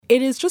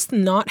it is just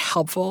not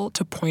helpful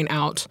to point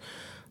out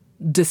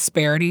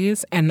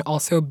disparities and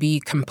also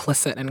be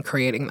complicit in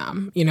creating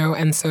them,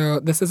 And so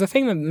this is a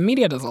thing that the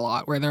media does a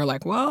lot, where they're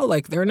like, well,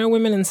 like, there are no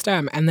women in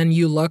STEM. And then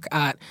you look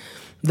at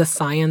the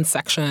science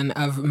section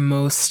of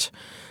most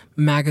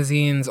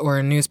magazines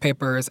or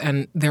newspapers,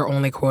 and they're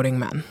only quoting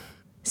men.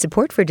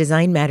 Support for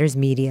Design Matters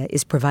Media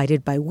is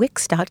provided by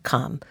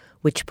Wix.com,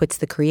 which puts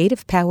the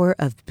creative power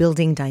of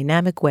building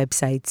dynamic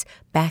websites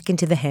back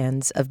into the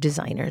hands of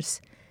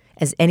designers.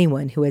 As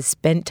anyone who has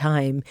spent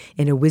time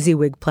in a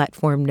WYSIWYG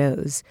platform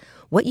knows,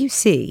 what you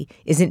see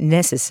isn't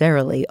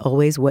necessarily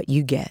always what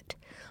you get.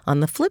 On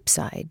the flip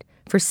side,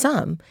 for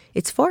some,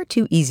 it's far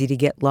too easy to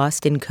get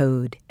lost in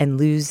code and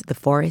lose the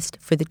forest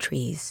for the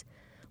trees.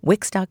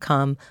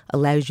 Wix.com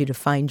allows you to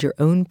find your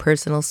own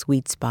personal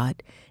sweet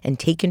spot and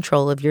take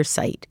control of your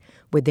site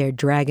with their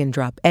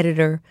drag-and-drop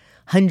editor,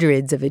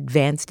 hundreds of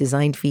advanced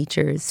design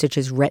features such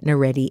as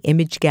Retina-ready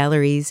image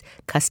galleries,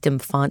 custom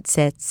font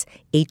sets,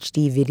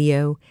 HD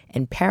video,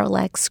 and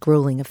parallax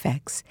scrolling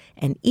effects,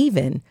 and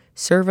even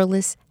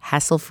serverless,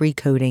 hassle-free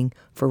coding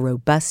for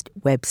robust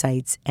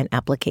websites and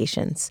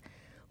applications.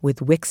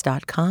 With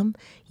Wix.com,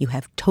 you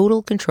have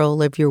total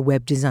control of your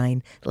web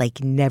design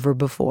like never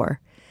before.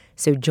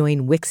 So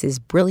join Wix's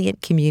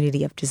brilliant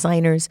community of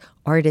designers,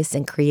 artists,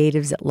 and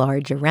creatives at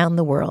large around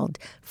the world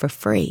for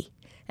free.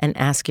 And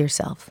ask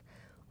yourself,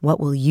 what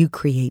will you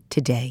create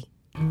today?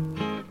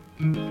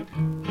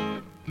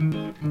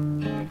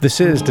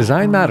 This is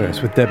Design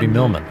Matters with Debbie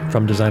Millman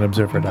from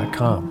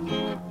DesignObserver.com.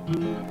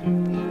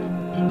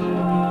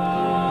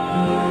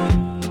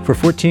 For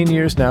 14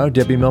 years now,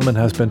 Debbie Millman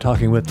has been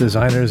talking with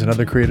designers and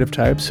other creative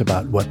types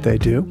about what they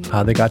do,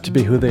 how they got to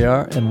be who they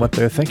are, and what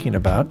they're thinking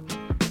about.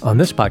 On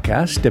this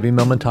podcast, Debbie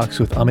Millman talks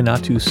with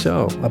Aminatou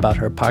Sow about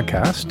her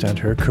podcast and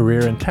her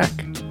career in tech.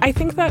 I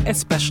think that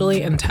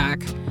especially in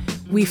tech,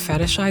 we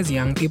fetishize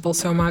young people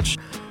so much.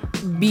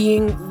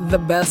 Being the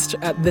best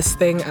at this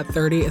thing at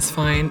 30 is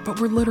fine, but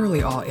we're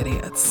literally all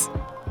idiots.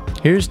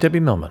 Here's Debbie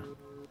Millman.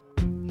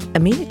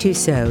 Aminatou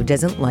Sow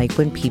doesn't like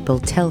when people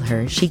tell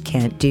her she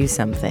can't do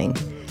something.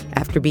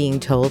 After being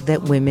told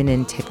that women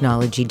and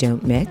technology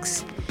don't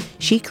mix,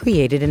 she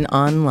created an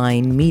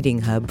online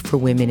meeting hub for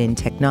women in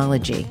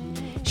technology.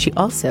 She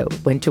also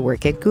went to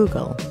work at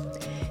Google.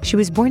 She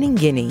was born in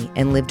Guinea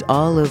and lived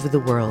all over the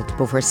world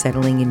before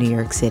settling in New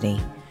York City.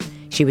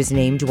 She was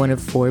named one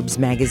of Forbes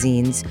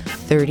magazine's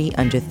 30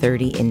 Under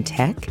 30 in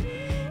Tech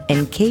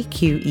and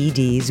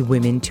KQED's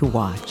Women to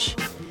Watch.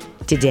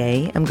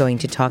 Today, I'm going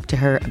to talk to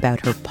her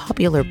about her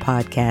popular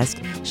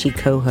podcast she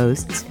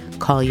co-hosts,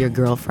 Call Your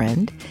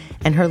Girlfriend,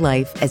 and her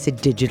life as a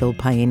digital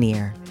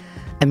pioneer.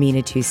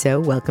 Aminatou Sow,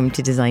 welcome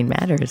to Design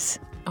Matters.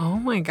 Oh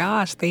my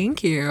gosh,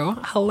 thank you.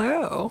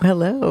 Hello.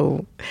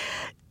 Hello.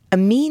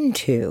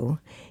 Aminatou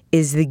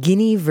is the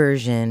Guinea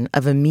version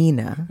of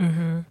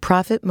Amina,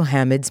 Prophet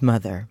Muhammad's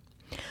mother.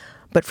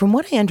 But from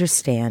what I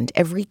understand,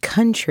 every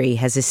country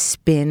has a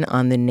spin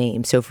on the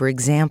name. So, for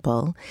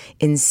example,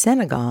 in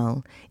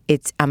Senegal,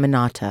 it's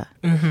Aminata.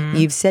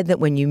 You've said that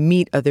when you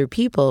meet other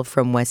people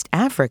from West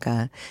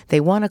Africa,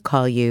 they want to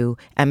call you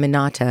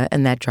Aminata,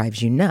 and that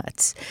drives you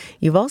nuts.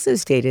 You've also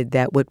stated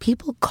that what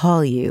people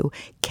call you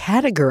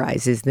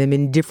categorizes them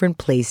in different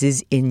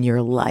places in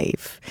your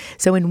life.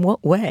 So in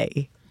what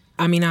way?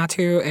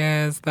 Aminatou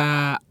is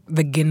the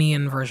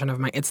Guinean version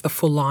of it's the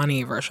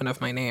Fulani version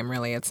of my name,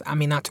 really. It's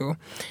Aminatou.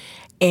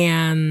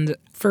 And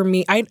for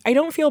me, I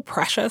don't feel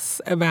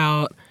precious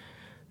about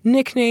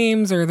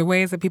nicknames or the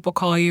ways that people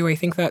call you. I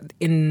think that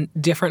in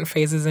different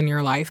phases in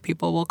your life,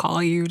 people will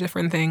call you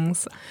different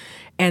things.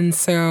 And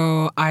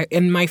so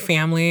in my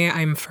family,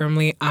 I'm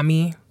firmly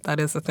Ami. That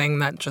is a thing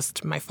that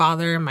just my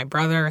father, my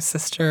brother,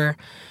 sister,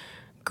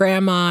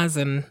 grandmas,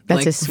 and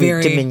that's a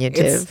sweet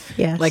diminutive.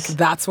 Yes. Like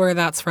that's where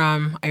that's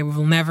from. I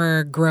will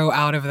never grow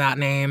out of that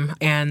name.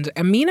 And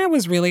Amina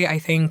was really, I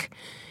think,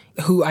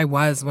 who I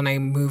was when I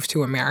moved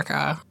to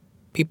America.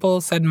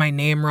 People said my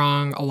name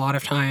wrong a lot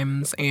of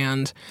times,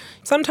 and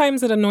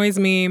sometimes it annoys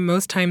me.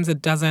 Most times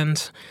it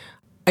doesn't.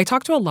 I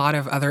talk to a lot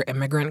of other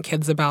immigrant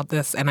kids about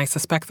this, and I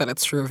suspect that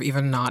it's true of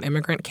even not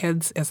immigrant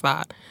kids, is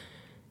that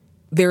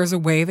there's a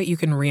way that you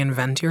can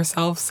reinvent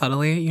yourself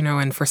subtly,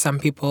 and for some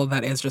people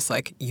that is just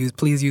like,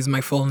 please use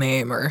my full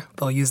name, or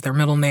they'll use their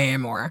middle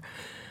name or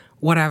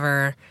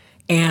whatever.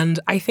 And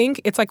I think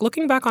it's like,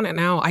 looking back on it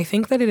now, I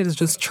think that it is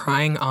just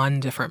trying on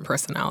different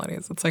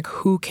personalities. It's like,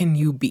 who can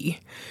you be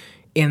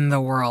in the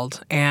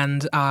world?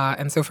 And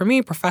so for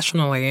me,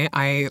 professionally,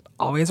 I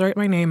always write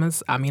my name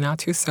as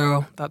Aminatou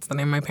Sow. That's the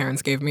name my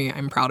parents gave me.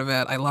 I'm proud of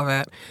it. I love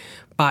it.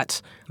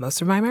 But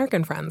most of my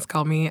American friends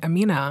call me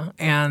Amina.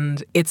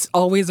 And it's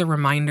always a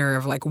reminder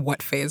of like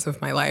what phase of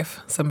my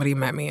life somebody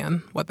met me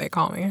in, what they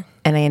call me.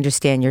 And I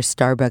understand your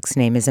Starbucks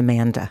name is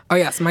Amanda. Oh,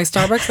 yes. My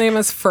Starbucks name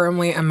is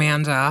firmly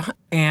Amanda.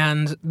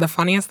 And the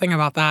funniest thing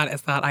about that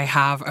is that I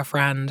have a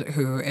friend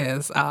who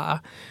is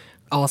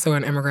also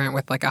an immigrant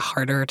with like a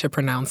harder to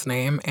pronounce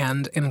name.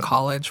 And in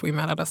college, we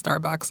met at a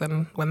Starbucks.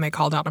 And when they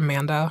called out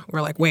Amanda, we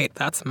were like, wait,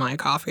 that's my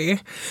coffee.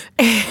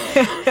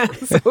 And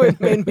so it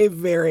made me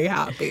very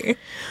happy.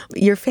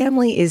 Your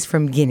family is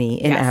from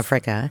Guinea in Yes.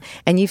 Africa,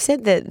 and you've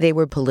said that they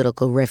were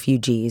political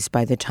refugees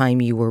by the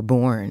time you were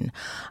born.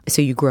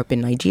 So you grew up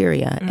in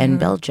Nigeria and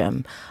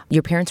Belgium.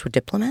 Your parents were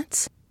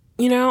diplomats?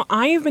 You know,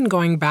 I've been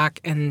going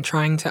back and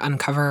trying to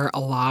uncover a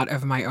lot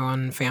of my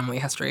own family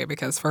history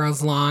because for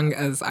as long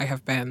as I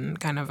have been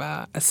kind of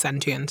a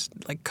sentient,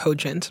 like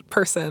cogent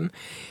person,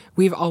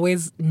 we've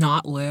always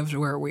not lived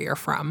where we are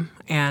from.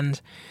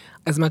 And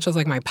as much as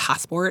like my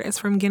passport is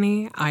from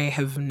Guinea, I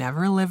have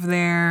never lived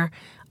there.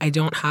 I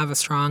don't have a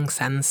strong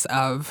sense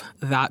of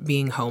that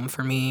being home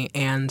for me.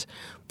 And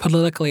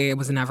politically, it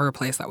was never a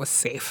place that was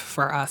safe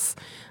for us.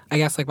 I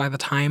guess like by the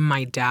time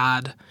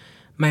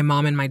my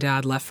mom and my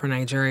dad left for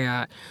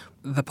Nigeria,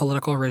 the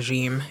political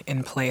regime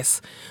in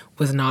place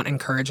was not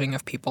encouraging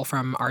of people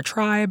from our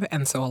tribe.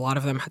 And so a lot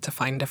of them had to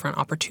find different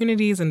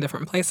opportunities in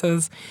different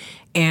places.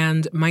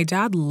 And my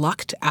dad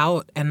lucked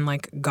out and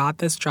like got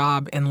this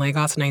job in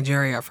Lagos,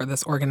 Nigeria for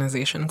this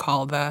organization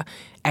called the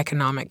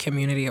Economic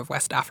Community of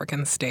West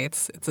African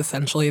States. It's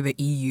essentially the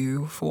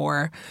EU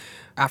for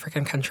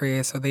African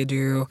countries. So they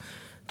do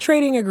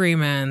trading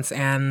agreements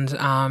and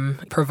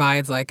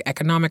provides like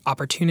economic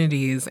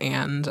opportunities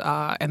and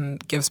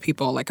gives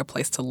people like a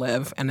place to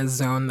live and a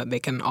zone that they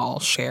can all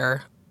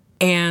share.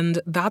 And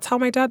that's how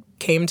my dad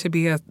came to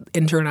be an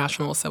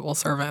international civil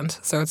servant.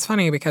 So it's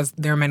funny because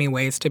there are many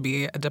ways to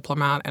be a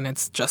diplomat and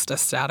it's just a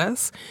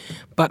status.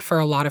 But for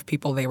a lot of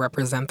people, they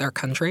represent their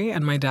country.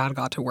 And my dad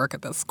got to work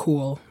at this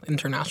cool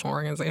international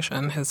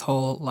organization his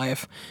whole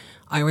life.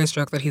 I always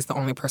joke that he's the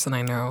only person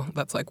I know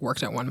that's like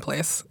worked at one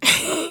place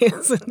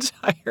his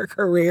entire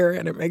career,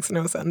 and it makes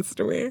no sense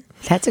to me.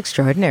 That's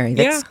extraordinary.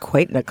 That's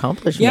quite an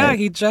accomplishment. Yeah,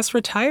 he just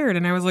retired,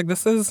 and I was like,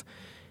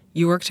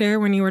 you worked here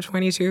when you were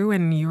 22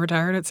 and you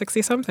retired at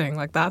 60-something.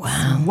 Like, that's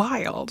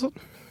wild.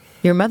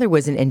 Your mother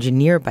was an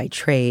engineer by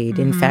trade.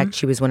 In fact,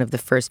 she was one of the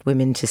first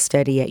women to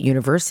study at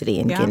university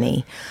in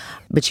Guinea.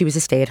 But she was a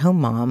stay-at-home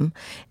mom.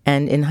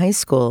 And in high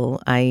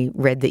school, I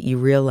read that you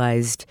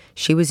realized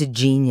she was a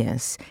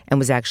genius and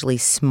was actually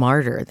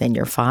smarter than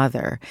your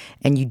father.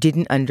 And you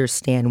didn't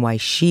understand why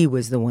she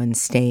was the one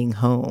staying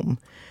home.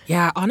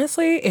 Yeah,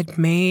 honestly, it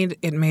made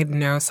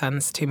no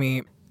sense to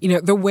me. You know,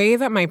 the way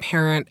that my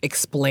parent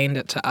explained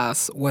it to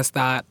us was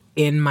that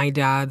in my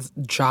dad's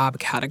job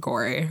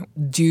category,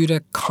 due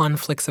to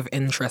conflicts of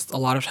interest, a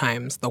lot of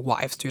times the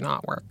wives do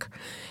not work.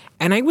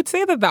 And I would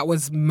say that that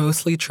was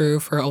mostly true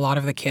for a lot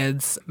of the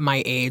kids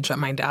my age at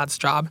my dad's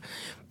job.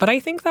 But I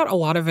think that a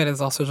lot of it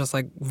is also just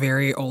like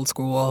very old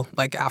school,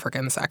 like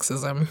African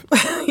sexism.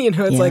 You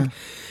know, it's like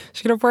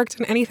she could have worked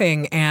in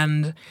anything.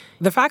 And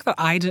the fact that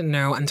I didn't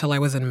know until I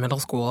was in middle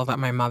school that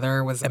my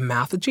mother was a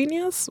math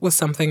genius was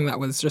something that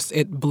was just,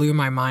 it blew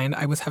my mind.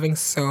 I was having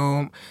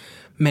so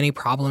many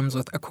problems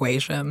with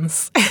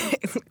equations,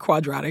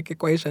 quadratic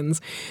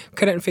equations,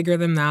 couldn't figure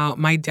them out.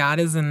 My dad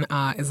is an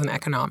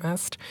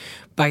economist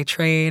by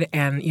trade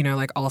and, you know,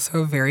 like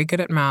also very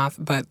good at math,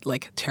 but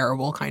like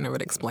terrible kind of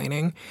at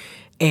explaining.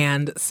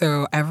 And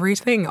so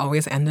everything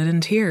always ended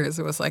in tears.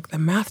 It was like, the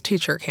math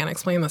teacher can't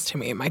explain this to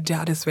me. My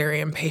dad is very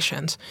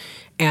impatient.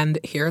 And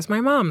here's my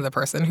mom, the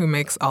person who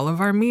makes all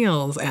of our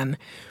meals and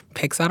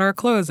picks out our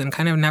clothes and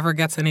kind of never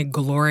gets any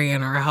glory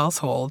in our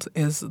household,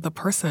 is the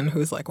person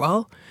who's like,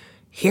 well,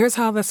 here's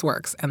how this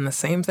works. And the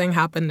same thing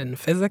happened in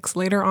physics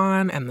later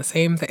on. And the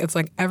same thing. It's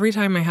like every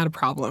time I had a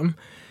problem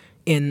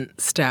in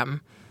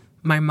STEM,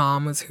 my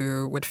mom was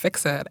who would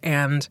fix it.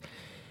 And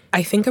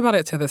I think about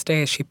it to this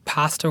day. She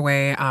passed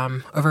away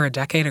over a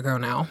decade ago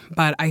now.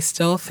 But I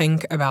still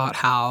think about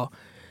how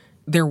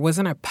there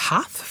wasn't a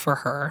path for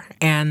her.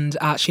 And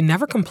she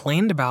never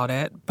complained about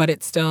it. But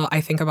it's still,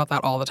 I think about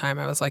that all the time.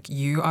 I was like,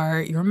 you're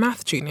a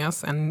math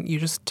genius. And you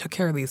just took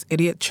care of these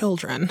idiot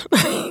children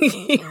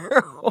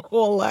your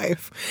whole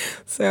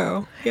life.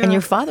 So, yeah. And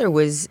your father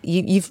was,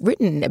 you've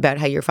written about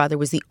how your father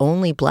was the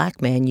only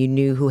black man you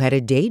knew who had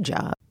a day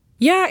job.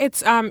 Yeah,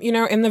 it's, you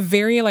know, in the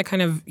very like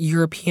kind of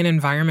European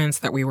environments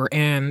that we were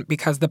in,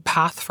 because the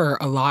path for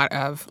a lot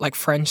of like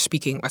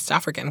French-speaking West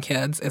African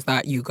kids is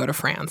that you go to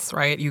France,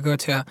 right? You go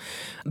to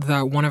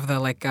one of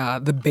the like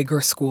the bigger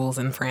schools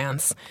in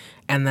France,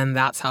 and then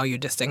that's how you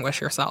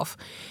distinguish yourself.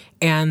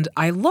 And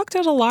I looked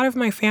at a lot of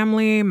my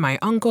family, my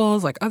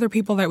uncles, like other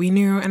people that we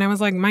knew, and I was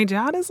like, my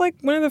dad is like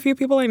one of the few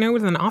people I know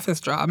with an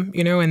office job,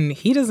 you know, and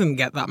he doesn't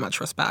get that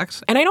much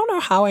respect. And I don't know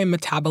how I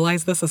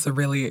metabolized this as a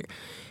really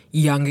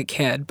young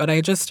kid, but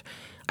I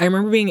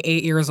remember being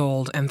 8 years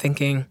old and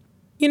thinking,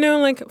 you know,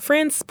 like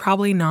France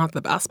probably not the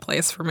best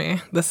place for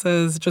me. This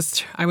is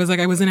just, I was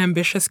an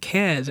ambitious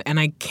kid and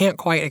I can't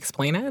quite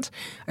explain it.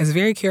 I was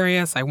very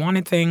curious. I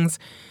wanted things,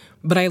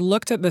 but I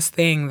looked at this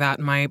thing that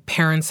my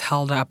parents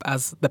held up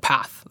as the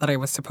path that I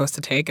was supposed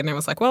to take. And I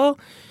was like, well,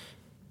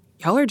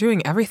 y'all are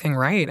doing everything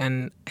right.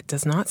 And it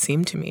does not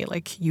seem to me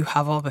like you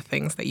have all the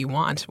things that you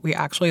want. We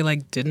actually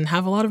like didn't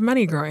have a lot of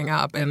money growing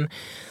up. And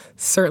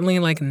certainly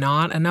like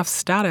not enough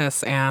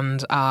status.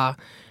 And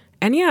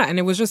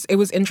it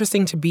was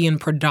interesting to be in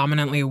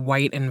predominantly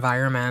white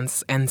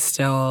environments and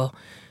still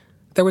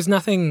there was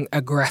nothing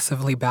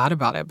aggressively bad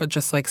about it, but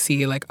just like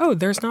see like, oh,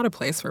 there's not a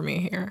place for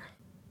me here.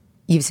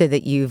 You've said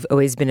that you've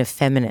always been a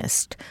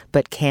feminist,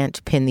 but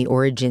can't pin the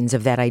origins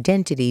of that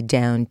identity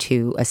down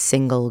to a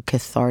single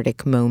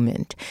cathartic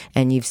moment.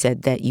 And you've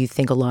said that you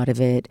think a lot of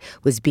it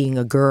was being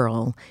a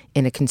girl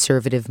in a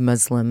conservative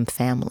Muslim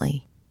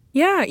family.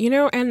 Yeah,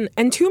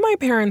 and to my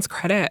parents'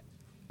 credit,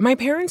 my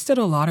parents did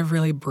a lot of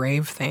really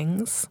brave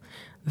things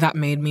that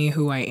made me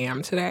who I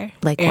am today.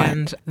 Like what?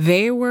 And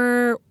they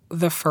were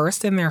the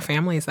first in their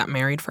families that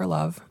married for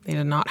love. They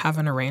did not have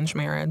an arranged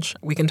marriage.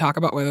 We can talk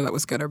about whether that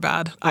was good or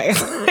bad. I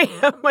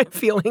have my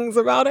feelings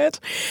about it.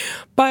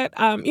 But,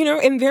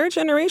 in their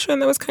generation,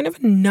 that was kind of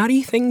a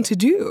nutty thing to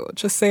do.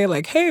 Just say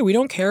like, hey, we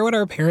don't care what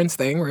our parents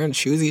think. We're going to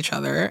choose each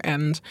other.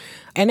 And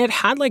it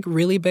had like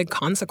really big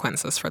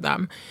consequences for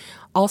them.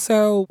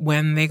 Also,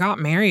 when they got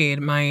married,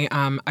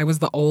 I was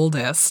the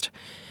oldest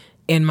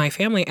in my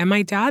family, and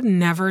my dad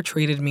never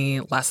treated me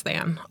less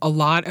than. A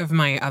lot of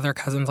my other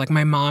cousins, like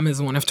my mom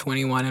is one of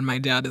 21 and my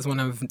dad is one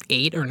of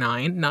 8 or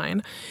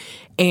 9.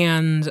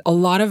 And a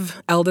lot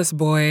of eldest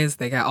boys,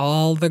 they get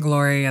all the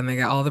glory and they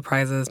get all the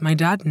prizes. My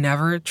dad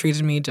never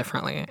treated me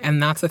differently.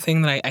 And that's the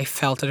thing that I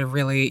felt at a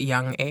really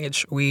young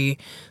age. We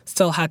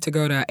still had to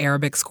go to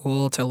Arabic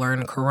school to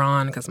learn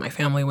Quran because my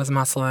family was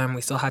Muslim.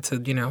 We still had to,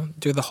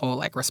 do the whole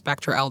like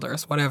respect your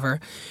elders, whatever.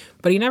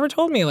 But he never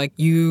told me like,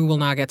 you will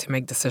not get to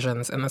make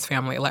decisions in this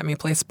family. Let me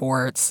play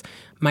sports.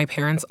 My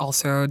parents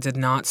also did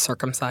not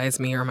circumcise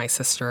me or my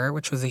sister,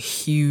 which was a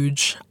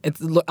huge...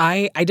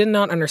 I did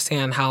not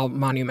understand how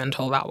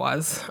monumental that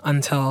was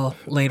until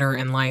later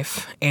in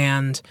life.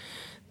 And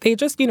they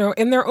just,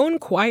 in their own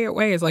quiet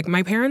ways, like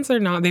my parents were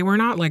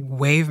not like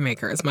wave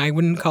makers. I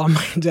wouldn't call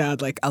my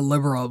dad like a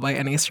liberal by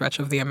any stretch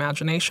of the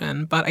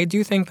imagination. But I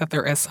do think that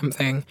there is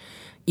something,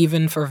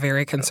 even for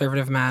very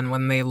conservative men,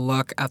 when they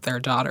look at their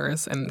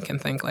daughters and can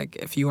think like,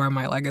 if you are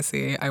my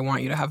legacy, I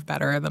want you to have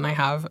better than I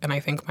have. And I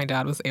think my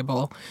dad was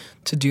able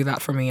to do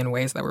that for me in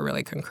ways that were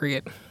really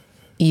concrete.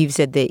 You've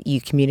said that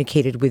you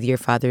communicated with your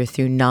father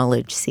through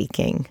knowledge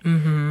seeking.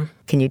 Mm-hmm.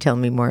 Can you tell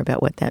me more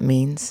about what that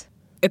means?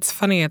 It's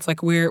funny. It's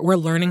like we're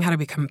learning how to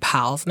become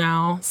pals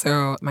now.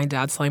 So my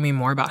dad's telling me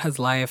more about his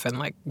life and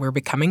like we're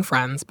becoming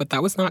friends. But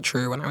that was not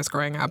true when I was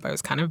growing up. I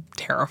was kind of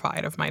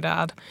terrified of my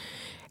dad.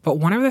 But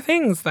one of the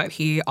things that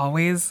he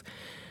always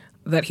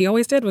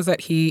did was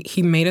that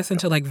he made us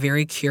into like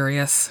very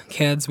curious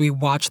kids. We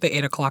watched the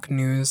 8 o'clock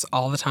news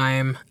all the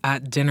time.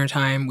 At dinner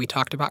time, we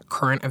talked about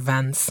current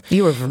events.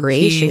 You were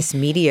voracious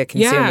media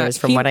consumers,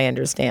 from what I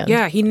understand.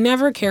 Yeah, he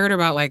never cared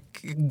about like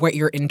what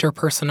your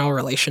interpersonal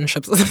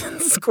relationships in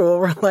school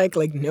were like.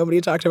 Like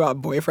nobody talked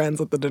about boyfriends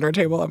at the dinner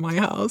table at my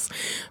house.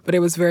 But it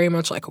was very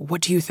much like,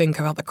 what do you think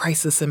about the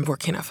crisis in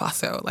Burkina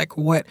Faso? Like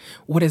what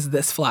is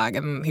this flag?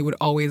 And he would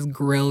always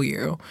grill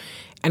you.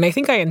 And I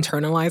think I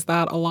internalized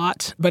that a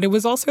lot, but it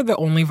was also the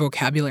only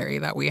vocabulary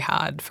that we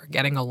had for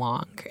getting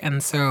along.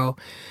 And so,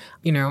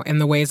 in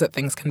the ways that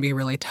things can be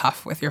really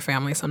tough with your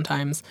family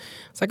sometimes,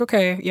 it's like,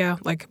 okay, yeah,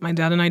 like my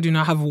dad and I do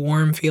not have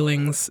warm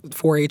feelings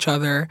for each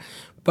other,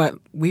 but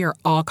we are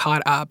all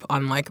caught up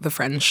on like the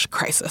French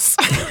crisis.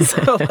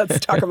 So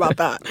let's talk about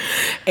that.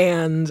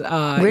 And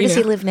where does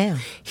he live now?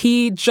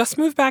 He just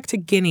moved back to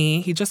Guinea.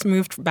 He just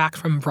moved back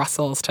from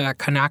Brussels to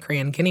Conakry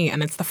in Guinea.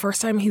 And it's the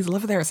first time he's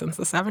lived there since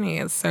the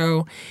 70s.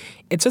 So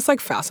it's just like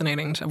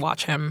fascinating to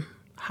watch him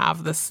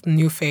have this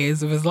new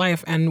phase of his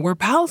life. And we're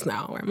pals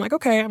now. I'm like,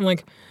 okay. I'm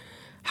like,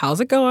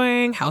 how's it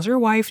going? How's your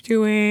wife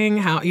doing?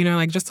 How,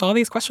 like just all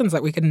these questions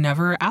that we could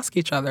never ask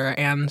each other.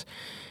 And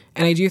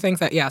I do think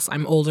that, yes,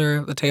 I'm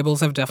older. The tables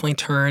have definitely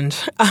turned.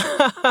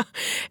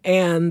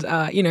 And,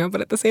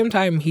 but at the same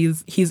time,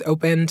 he's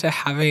open to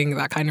having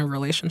that kind of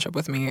relationship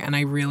with me. And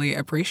I really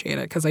appreciate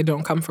it because I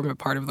don't come from a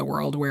part of the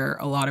world where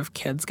a lot of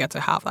kids get to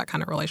have that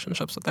kind of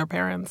relationships with their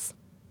parents.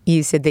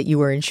 You said that you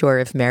weren't sure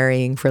if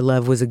marrying for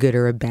love was a good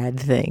or a bad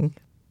thing.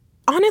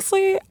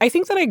 Honestly, I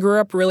think that I grew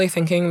up really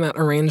thinking that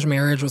arranged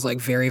marriage was like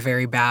very,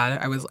 very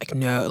bad. I was like,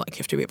 no, like you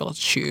have to be able to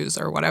choose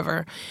or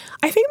whatever.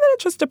 I think that it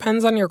just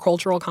depends on your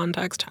cultural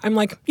context. I'm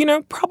like,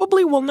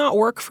 probably will not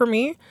work for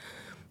me.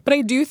 But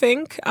I do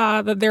think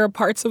that there are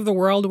parts of the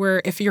world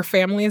where if your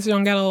families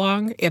don't get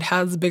along, it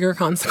has bigger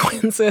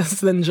consequences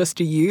than just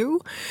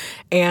you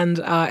and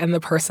the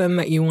person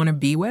that you want to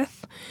be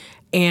with.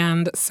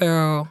 And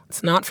so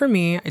it's not for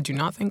me. I do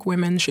not think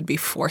women should be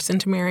forced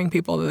into marrying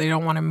people that they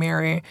don't want to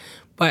marry.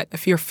 But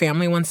if your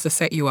family wants to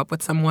set you up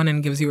with someone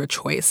and gives you a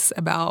choice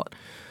about,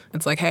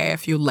 it's like, hey,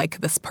 if you like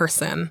this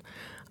person,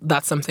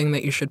 that's something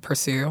that you should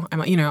pursue.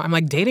 I'm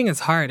like, dating is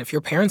hard. If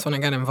your parents want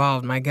to get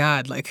involved, my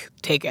God, like,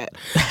 take it.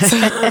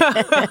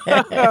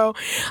 So,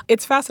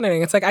 it's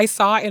fascinating. It's like I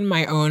saw in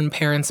my own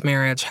parents'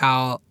 marriage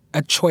how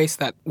a choice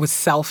that was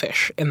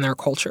selfish in their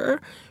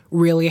culture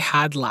really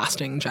had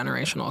lasting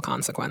generational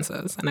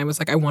consequences. And I was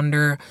like, I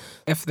wonder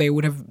if they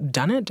would have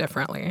done it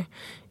differently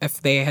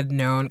if they had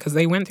known, because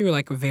they went through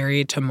like a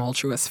very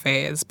tumultuous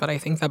phase. But I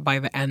think that by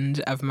the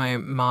end of my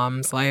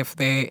mom's life,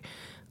 they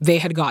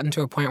had gotten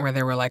to a point where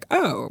they were like,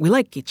 oh, we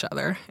like each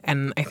other.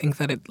 And I think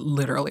that it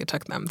literally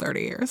took them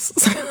 30 years.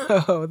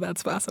 So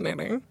that's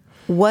fascinating.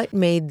 What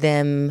made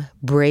them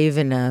brave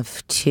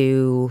enough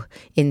to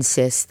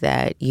insist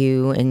that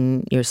you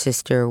and your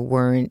sister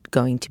weren't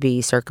going to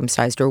be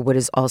circumcised, or what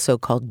is also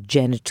called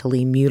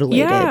genitally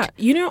mutilated?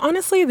 Yeah,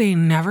 honestly, they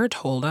never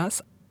told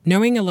us.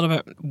 Knowing a little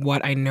bit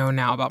what I know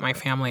now about my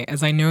family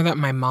is I know that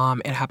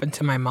it happened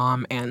to my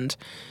mom, and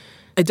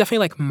it definitely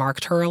like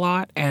marked her a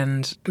lot.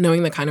 And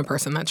knowing the kind of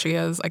person that she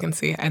is, I can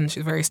see, and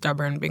she's very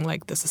stubborn, being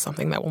like, this is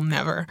something that will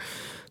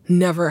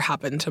never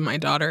happen to my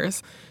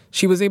daughters.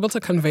 She was able to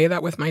convey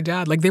that with my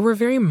dad. Like, they were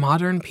very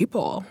modern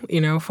people,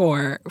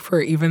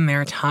 for even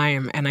their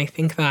time. And I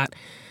think that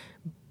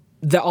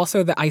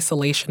also the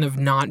isolation of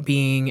not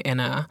being in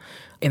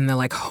the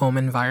like home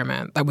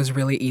environment, that was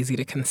really easy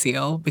to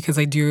conceal. Because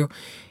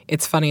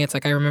it's funny, it's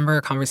like I remember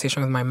a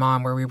conversation with my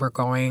mom where we were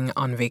going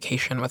on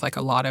vacation with like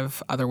a lot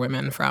of other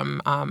women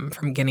from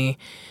Guinea.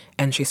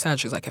 And she's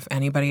like, if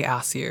anybody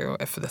asks you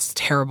if this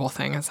terrible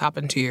thing has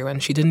happened to you,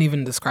 and she didn't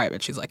even describe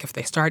it. She's like, if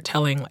they start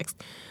telling like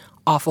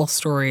awful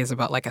stories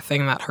about like a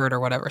thing that hurt or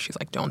whatever, she's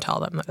like, don't tell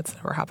them that it's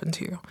never happened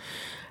to you.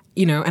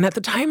 And at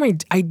the time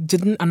I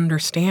didn't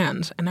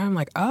understand. And now I'm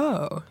like,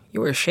 oh, you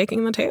were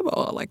shaking the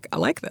table. Like, I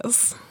like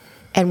this.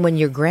 And when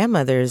your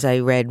grandmothers, I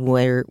read,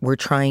 were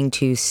trying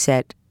to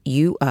set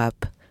you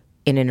up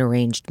in an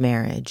arranged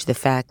marriage, the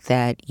fact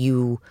that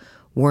you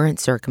weren't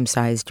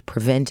circumcised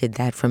prevented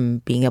that from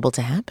being able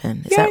to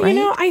happen. Is that right?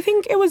 I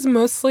think it was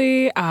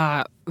mostly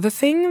the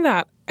thing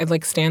that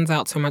like stands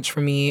out so much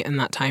for me in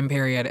that time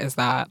period is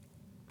that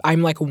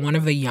I'm like one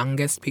of the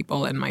youngest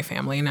people in my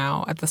family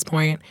now at this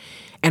point.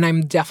 And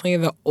I'm definitely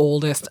the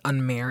oldest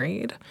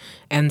unmarried.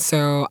 And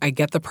so I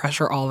get the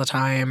pressure all the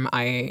time.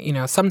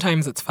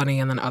 Sometimes it's funny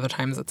and then other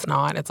times it's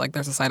not. It's like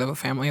there's a side of the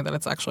family that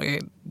it's actually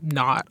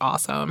not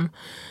awesome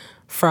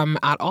from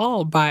at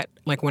all. But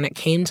like when it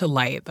came to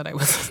light that I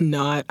was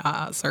not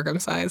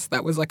circumcised,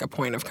 that was like a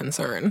point of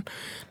concern. And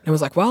it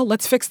was like, well,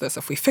 let's fix this.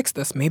 If we fix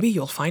this, maybe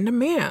you'll find a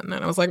man.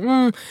 And I was like,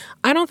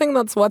 I don't think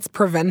that's what's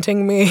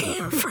preventing me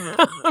from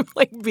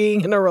like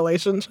being in a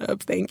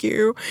relationship. Thank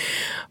you.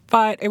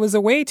 But it was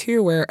a way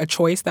too where a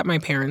choice that my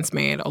parents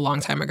made a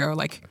long time ago,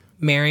 like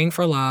marrying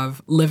for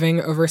love,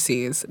 living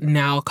overseas,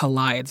 now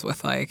collides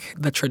with like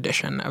the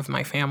tradition of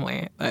my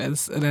family.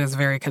 It is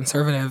very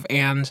conservative.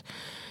 And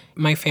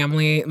my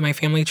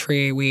family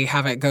tree, we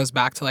have it goes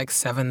back to like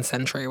 7th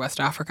century West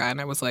Africa. And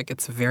I was like,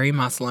 it's very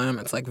Muslim.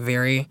 It's like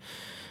very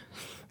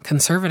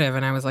conservative.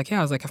 And I was like,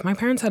 if my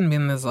parents hadn't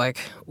been this like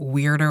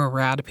weirdo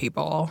rad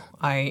people,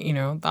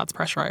 that's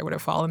pressure I would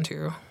have fallen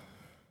to.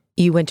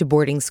 You went to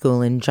boarding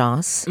school in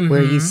Jos,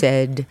 where you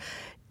said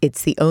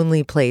it's the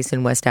only place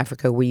in West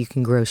Africa where you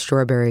can grow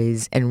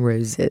strawberries and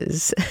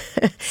roses.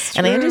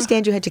 And I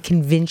understand you had to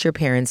convince your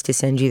parents to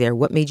send you there.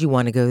 What made you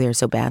want to go there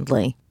so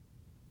badly?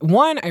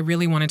 One, I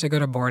really wanted to go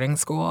to boarding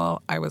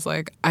school. I was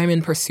like, I'm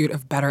in pursuit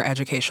of better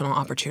educational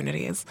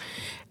opportunities.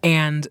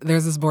 And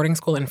there's this boarding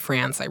school in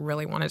France I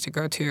really wanted to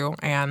go to.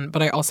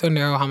 But I also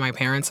know how my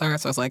parents are.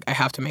 So I was like, I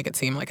have to make it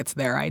seem like it's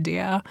their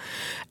idea.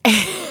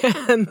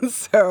 And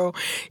so,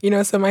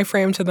 so my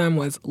frame to them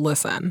was,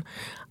 listen,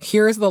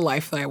 here's the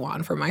life that I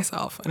want for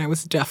myself. And I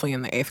was definitely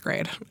in the 8th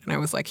grade. And I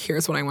was like,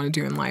 here's what I want to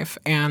do in life.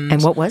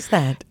 And what was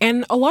that?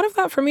 And a lot of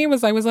that for me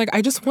was I was like,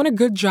 I just want a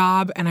good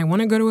job and I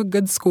want to go to a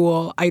good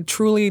school.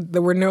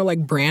 There were no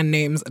like brand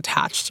names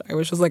attached. I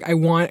was just like, I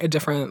want a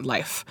different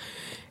life.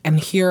 And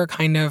here are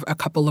kind of a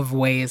couple of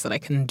ways that I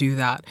can do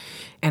that.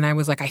 And I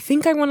was like, I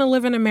think I want to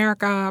live in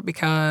America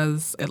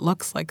because it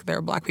looks like there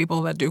are Black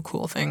people that do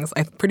cool things.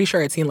 I'm pretty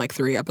sure I'd seen like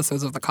 3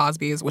 episodes of The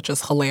Cosbys, which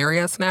is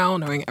hilarious now,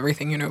 knowing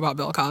everything you know about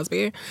Bill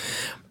Cosby.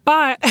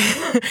 But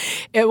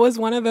it was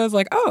one of those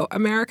like, oh,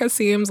 America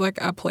seems like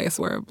a place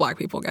where Black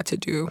people get to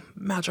do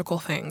magical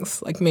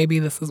things. Like maybe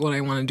this is what I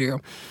want to do.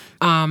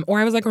 Or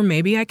I was like, or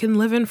maybe I can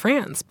live in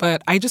France.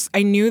 But I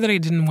knew that I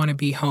didn't want to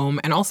be home.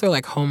 And also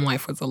like home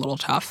life was a little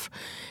tough.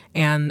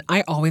 And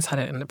I always had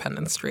an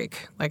independent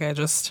streak. Like I'm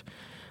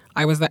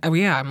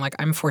like,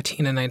 I'm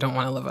 14 and I don't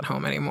want to live at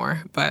home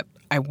anymore. But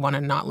I want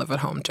to not live at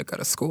home to go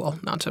to school,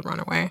 not to run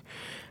away.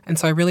 And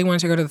so I really wanted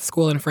to go to the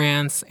school in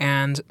France,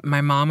 and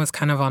my mom was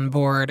kind of on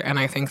board. And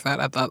I think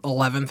that at the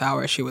 11th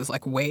hour, she was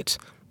like, wait,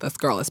 this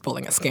girl is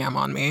pulling a scam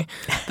on me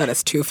that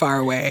is too far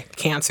away,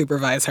 can't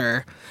supervise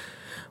her.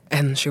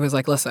 And she was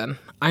like, listen,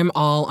 I'm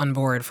all on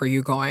board for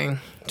you going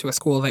to a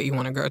school that you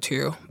want to go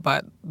to,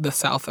 but the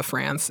south of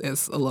France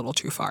is a little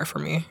too far for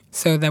me.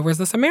 So there was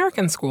this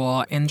American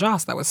school in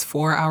Jos that was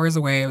 4 hours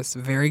away. It was a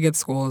very good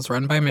school. It was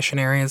run by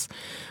missionaries.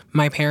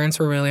 My parents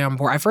were really on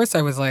board. At first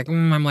I was like,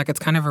 it's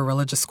kind of a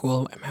religious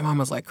school. And my mom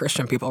was like,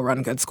 Christian people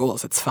run good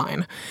schools. It's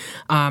fine.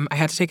 I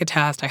had to take a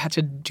test. I had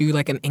to do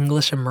like an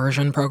English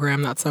immersion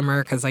program that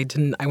summer because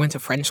I went to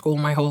French school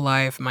my whole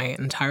life. My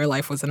entire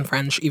life was in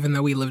French, even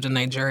though we lived in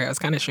Nigeria. It was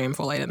kind of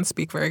shameful. I didn't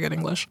speak very good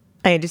English.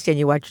 I understand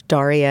you watched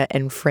Daria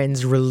and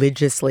Friends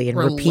religiously and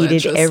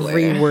repeated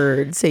every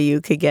word so you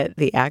could get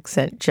the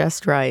accent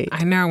just right.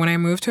 I know. When I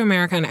moved to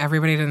America and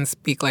everybody didn't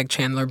speak like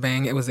Chandler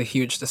Bing, it was a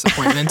huge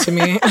disappointment to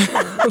me.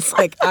 It's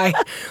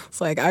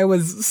like I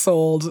was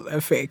sold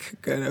a fake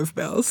good of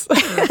Bills.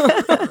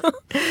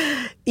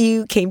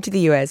 You came to the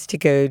U.S. to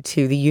go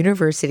to the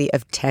University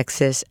of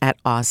Texas at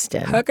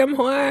Austin. Hook 'em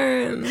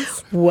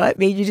horns. What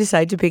made you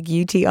decide to pick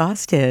UT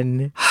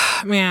Austin?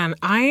 Man,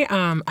 I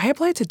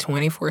applied to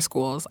 24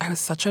 schools. I was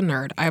such a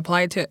nerd.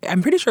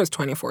 I'm pretty sure it's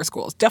 24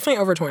 schools,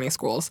 definitely over 20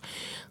 schools.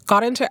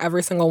 Got into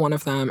every single one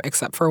of them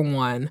except for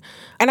one.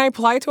 And I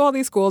applied to all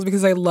these schools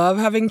because I love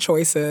having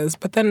choices,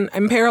 but then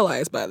I'm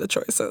paralyzed by the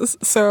choices.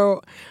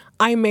 So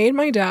I made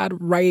my dad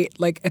write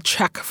like a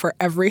check for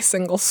every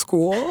single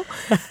school.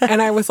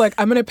 And I was like,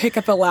 I'm going to pick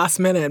at the last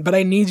minute, but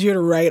I need you to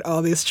write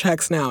all these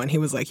checks now. And he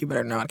was like, you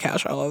better not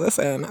cash all of this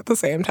in at the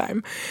same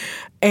time.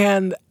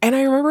 And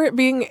I remember it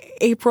being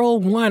April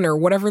 1 or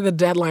whatever the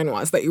deadline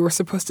was that you were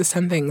supposed to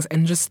send things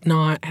and just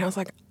not. And I was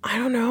like, I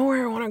don't know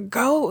where I want to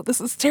go.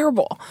 This is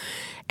terrible.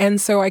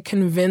 And so I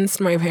convinced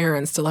my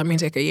parents to let me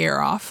take a year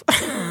off.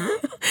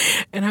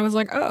 And I was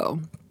like, oh,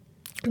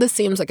 this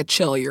seems like a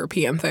chill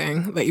European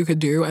thing that you could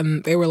do.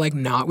 And they were like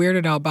not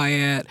weirded out by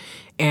it.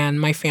 And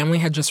my family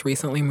had just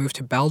recently moved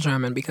to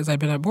Belgium. And because I'd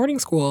been at boarding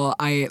school,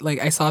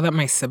 I saw that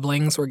my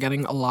siblings were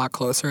getting a lot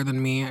closer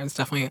than me. I was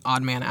definitely an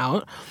odd man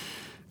out.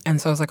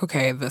 And so I was like,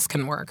 okay, this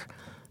can work.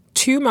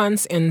 2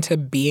 months into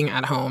being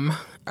at home,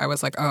 I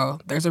was like, oh,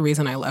 there's a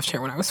reason I left here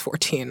when I was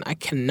 14. I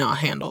cannot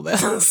handle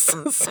this.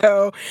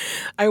 So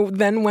I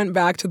then went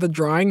back to the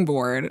drawing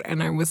board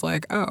and I was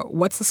like, oh,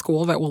 what's the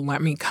school that will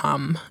let me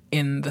come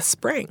in the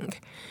spring?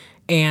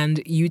 And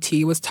UT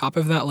was top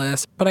of that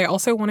list. But I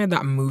also wanted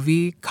that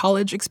movie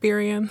college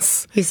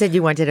experience. You said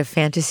you wanted a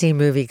fantasy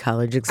movie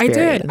college experience.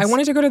 I did. I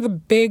wanted to go to the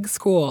big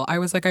school. I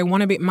was like,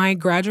 my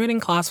graduating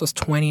class was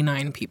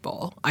 29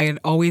 people. I had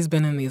always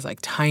been in these like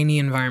tiny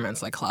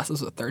environments, like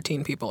classes with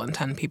 13 people and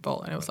 10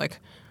 people. And I was like,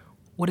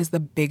 what is the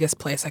biggest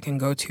place I can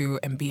go to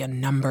and be a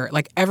number?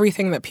 Like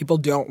everything that people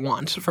don't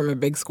want from a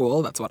big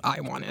school, that's what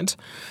I wanted.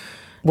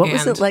 What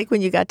was it like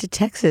when you got to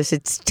Texas?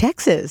 It's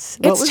Texas.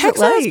 It's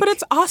Texas, but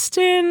it's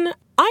Austin.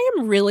 I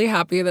am really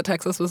happy that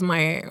Texas was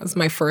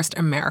my first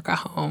America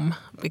home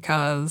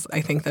because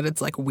I think that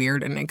it's like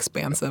weird and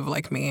expansive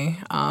like me.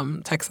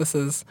 Texas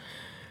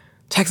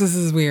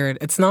is weird.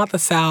 It's not the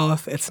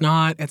South. It's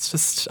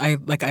just I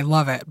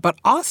love it. But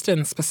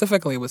Austin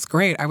specifically was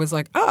great. I was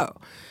like, oh,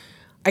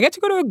 I get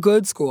to go to a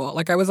good school.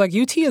 Like I was like,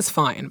 UT is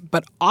fine,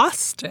 but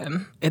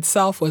Austin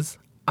itself was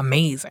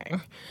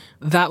amazing.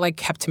 That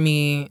kept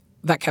me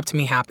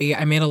happy.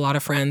 I made a lot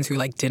of friends who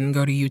didn't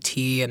go to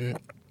UT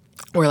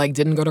or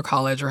didn't go to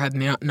college or had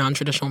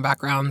non-traditional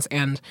backgrounds,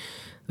 and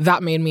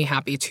that made me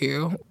happy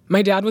too.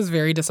 My dad was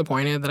very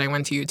disappointed that I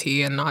went to UT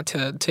and not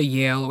to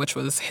Yale, which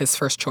was his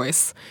first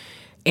choice.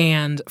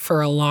 And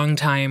for a long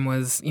time he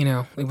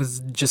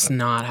was just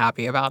not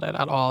happy about it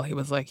at all. He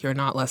was like, you're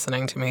not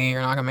listening to me.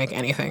 You're not going to make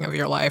anything of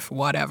your life,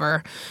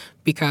 whatever.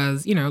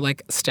 Because,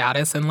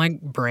 status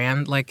and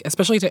brand,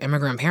 especially to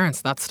immigrant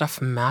parents, that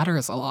stuff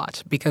matters a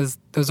lot because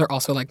those are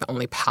also the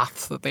only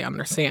paths that they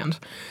understand.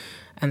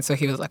 And so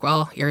he was like,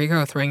 well, here you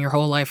go, throwing your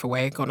whole life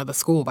away, going to the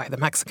school by the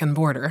Mexican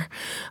border.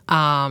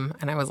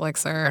 And I was like,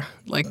 sir,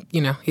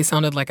 he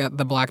sounded like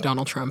the Black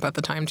Donald Trump at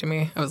the time to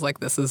me. I was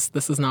like, this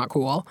is not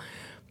cool.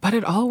 But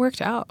it all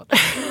worked out.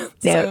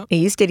 Now,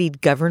 you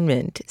studied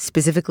government,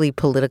 specifically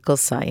political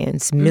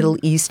science, Middle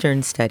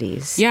Eastern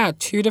studies. Yeah,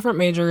 2 different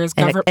majors.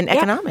 And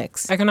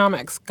economics. Yeah,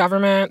 economics,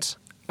 government,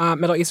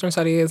 Middle Eastern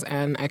studies,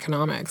 and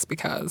economics,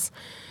 because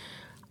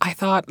I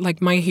thought,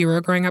 my hero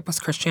growing up was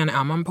Christiane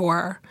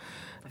Amanpour.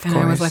 And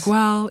I was like,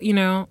 well,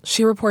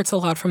 she reports a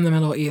lot from the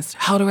Middle East.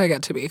 How do I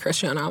get to be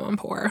Christiane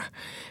Amanpour?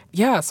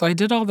 Yeah, so I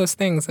did all those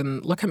things,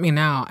 and look at me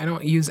now. I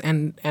don't use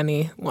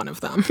any one of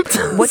them.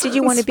 What did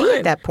you want to be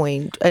at that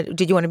point?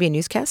 Did you want to be a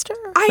newscaster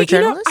or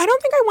journalist? I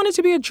don't think I wanted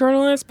to be a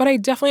journalist, but I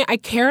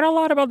cared a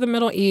lot about the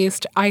Middle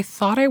East. I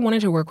thought I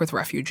wanted to work with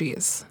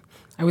refugees.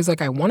 I was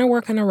like, I want to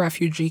work in a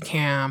refugee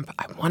camp.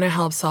 I want to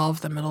help solve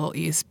the Middle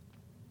East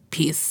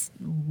peace,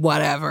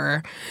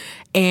 whatever.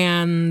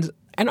 And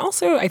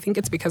also, I think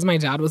it's because my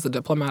dad was a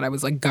diplomat. I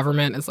was like,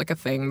 government is a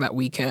thing that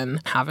we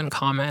can have in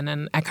common,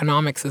 and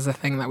economics is a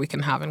thing that we can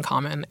have in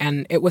common.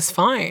 And it was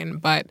fine.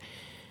 But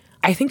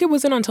I think it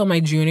wasn't until my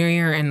junior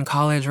year in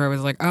college where I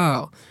was like,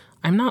 oh,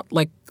 I'm not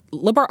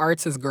liberal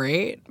arts is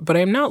great, but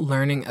I'm not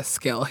learning a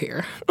skill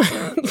here.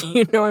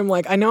 I'm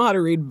like, I know how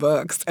to read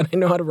books and I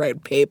know how to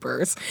write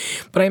papers,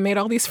 but I made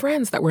all these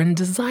friends that were in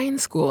design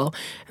school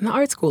and the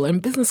art school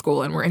and business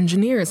school and were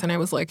engineers. And I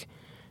was like,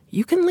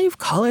 you can leave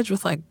college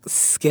with like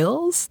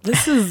skills?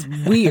 This is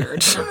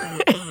weird.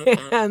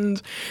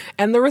 and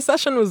the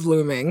recession was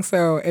looming.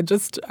 So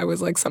I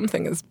was like,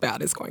 something as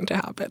bad is going to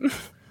happen.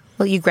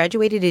 Well, you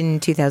graduated in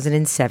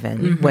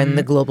 2007 when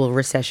the global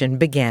recession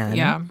began.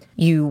 Yeah.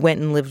 You went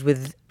and lived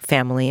with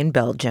family in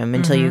Belgium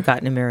until you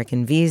got an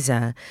American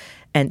visa.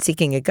 And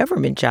seeking a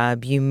government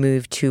job, you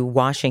moved to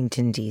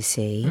Washington,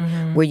 D.C.,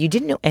 where you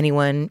didn't know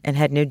anyone and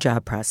had no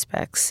job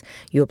prospects.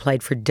 You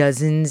applied for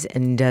dozens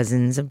and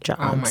dozens of jobs.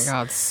 Oh, my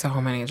God,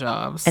 so many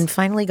jobs. And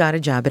finally got a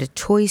job at a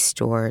toy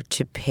store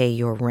to pay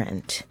your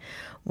rent.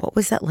 What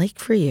was that like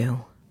for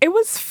you? It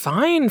was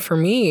fine for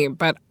me,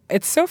 but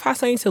it's so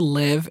fascinating to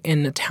live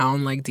in a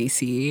town like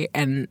D.C.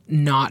 and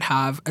not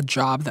have a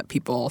job that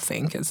people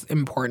think is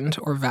important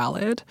or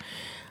valid.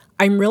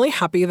 I'm really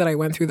happy that I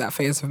went through that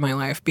phase of my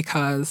life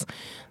because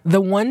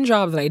the one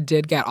job that I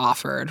did get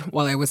offered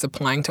while I was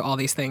applying to all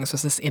these things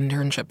was this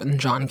internship in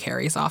John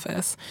Kerry's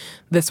office.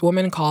 This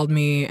woman called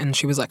me and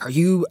she was like, "Are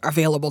you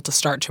available to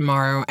start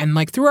tomorrow?" And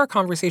like through our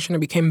conversation, it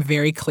became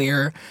very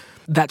clear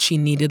that she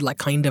needed like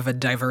kind of a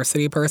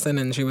diversity person.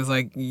 And she was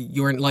like,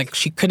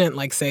 she couldn't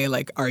like say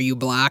like, "Are you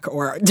Black?"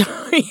 or "Are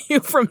you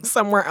from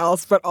somewhere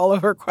else?" But all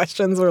of her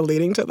questions were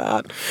leading to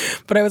that.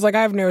 But I was like,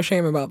 I have no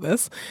shame about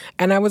this.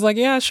 And I was like,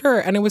 yeah,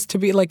 sure. And it was to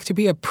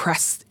be a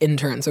press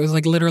intern. So it was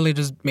like literally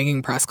just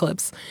making press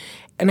clips.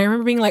 And I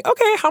remember being like,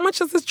 okay, how much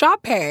does this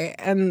job pay?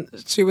 And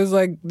she was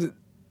like,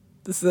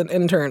 it's an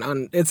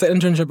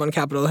internship on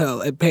Capitol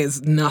Hill. It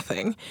pays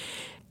nothing.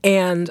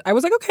 And I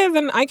was like, okay,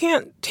 then I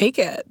can't take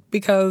it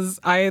because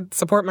I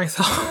support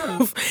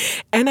myself.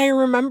 And I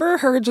remember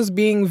her just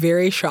being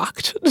very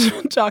shocked,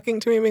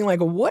 talking to me, being like,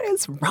 what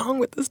is wrong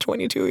with this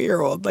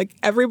 22-year-old? Like,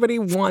 everybody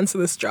wants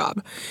this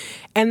job.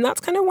 And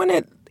that's kind of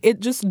when it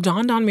just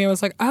dawned on me. I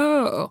was like,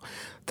 oh,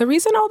 the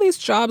reason all these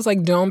jobs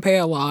like don't pay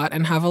a lot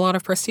and have a lot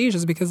of prestige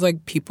is because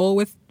like people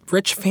with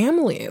rich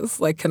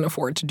families like can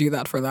afford to do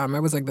that for them. I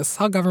was like, this is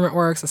how government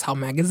works. This is how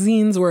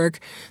magazines work.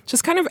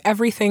 Just kind of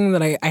everything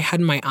that I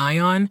had my eye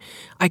on.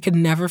 I could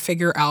never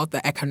figure out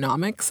the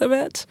economics of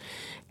it.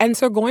 And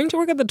so going to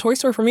work at the toy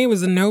store for me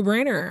was a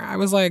no-brainer. I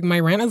was like, my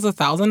rent is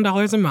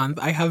 $1,000 a month.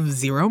 I have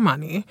zero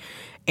money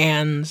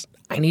and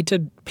I need to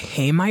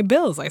pay my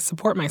bills. I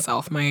support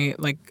myself.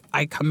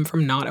 I come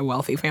from not a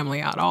wealthy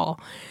family at all.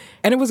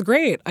 And it was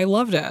great. I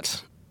loved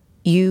it.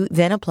 You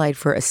then applied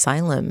for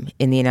asylum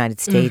in the United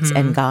States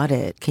and got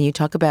it. Can you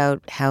talk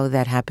about how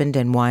that happened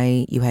and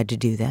why you had to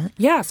do that?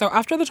 Yeah. So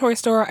after the toy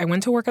store, I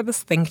went to work at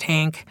this think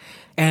tank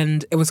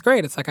and it was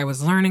great. It's like I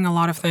was learning a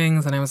lot of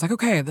things and I was like,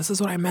 okay, this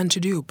is what I meant to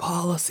do,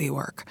 policy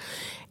work.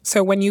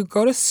 So when you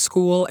go to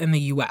school in the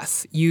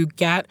U.S., you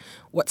get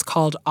what's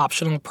called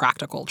optional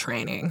practical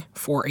training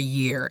for a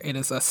year. It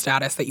is a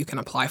status that you can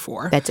apply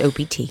for. That's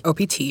OPT.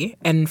 OPT.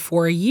 And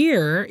for a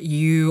year,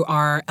 you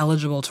are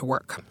eligible to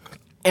work.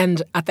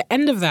 And at the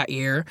end of that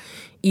year,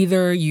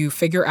 either you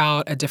figure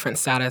out a different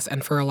status,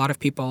 and for a lot of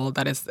people,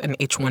 that is an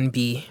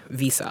H-1B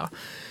visa.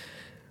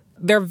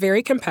 They're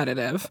very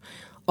competitive.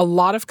 A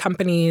lot of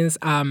companies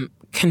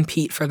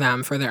compete for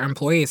them, for their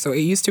employees. So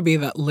it used to be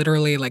that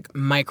literally like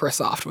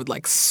Microsoft would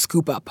like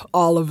scoop up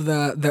all of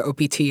the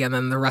OPT and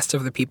then the rest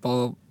of the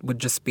people would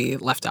just be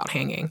left out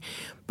hanging.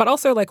 But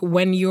also like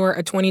when you're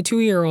a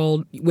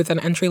 22-year-old with an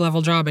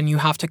entry-level job and you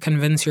have to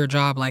convince your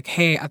job like,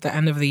 hey, at the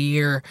end of the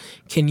year,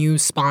 can you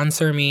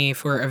sponsor me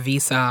for a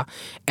visa?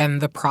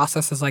 And the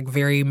process is like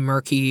very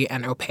murky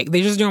and opaque.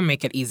 They just don't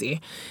make it easy.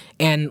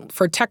 And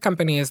for tech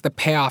companies, the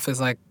payoff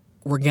is like,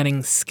 we're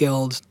getting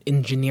skilled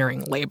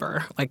engineering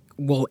labor. Like,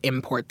 we'll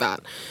import that.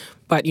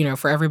 But,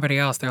 for everybody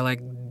else, they're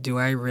like, do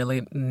I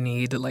really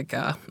need like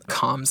a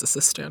comms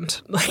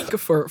assistant like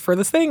for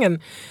this thing? And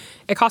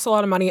it costs a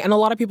lot of money and a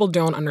lot of people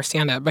don't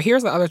understand it. But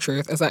here's the other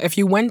truth is that if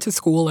you went to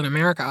school in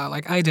America,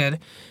 like I did,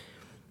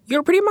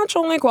 you're pretty much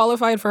only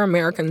qualified for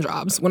American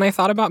jobs. When I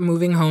thought about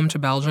moving home to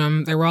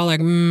Belgium, they were all like,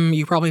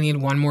 you probably need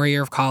one more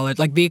year of college.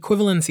 Like the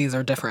equivalencies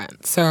are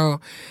different. So,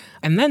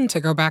 and then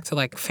to go back to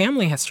like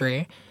family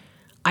history,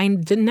 I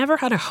never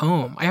had a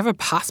home. I have a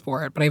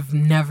passport, but I've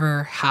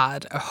never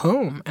had a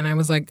home. And I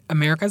was like,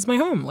 America's my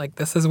home. Like,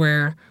 this is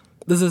where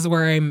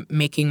I'm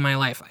making my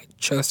life. I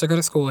chose to go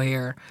to school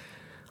here.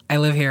 I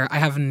live here. I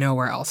have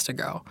nowhere else to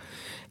go.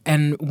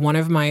 And one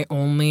of my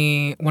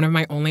only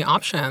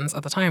options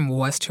at the time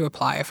was to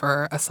apply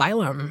for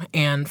asylum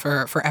and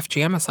for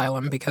FGM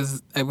asylum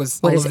because it was...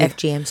 What does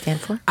FGM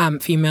stand for?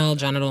 Female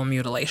genital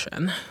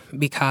mutilation.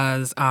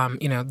 Because,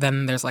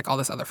 then there's like all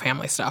this other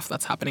family stuff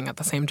that's happening at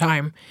the same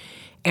time.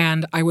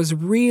 And I was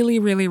really,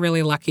 really,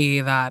 really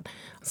lucky that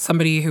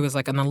somebody who was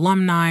like an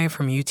alumni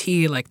from UT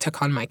like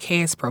took on my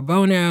case pro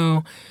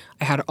bono.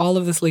 I had all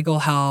of this legal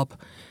help.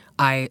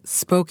 I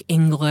spoke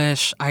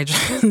English. I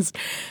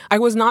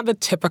was not the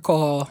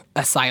typical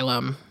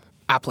asylum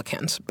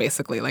applicant,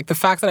 basically. Like the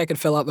fact that I could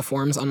fill out the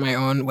forms on my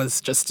own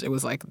was just, it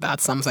was like,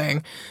 that's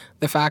something.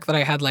 The fact that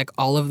I had like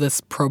all of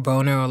this pro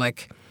bono,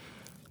 like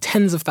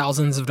tens of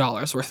thousands of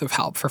dollars worth of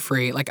help for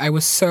free. Like I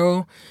was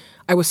so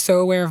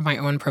aware of my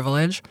own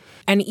privilege.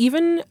 And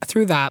even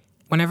through that,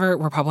 whenever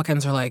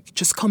Republicans are like,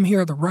 just come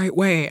here the right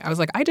way, I was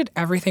like, I did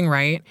everything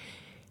right.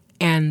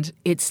 And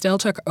it still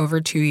took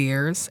over 2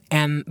 years,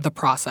 and the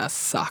process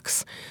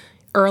sucks.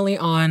 Early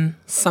on,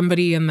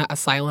 somebody in the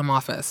asylum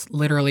office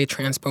literally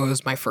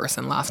transposed my first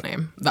and last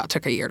name. That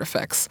took a year to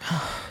fix.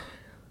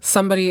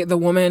 The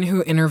woman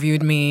who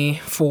interviewed me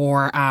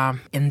for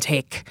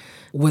intake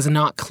was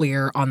not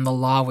clear on the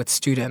law with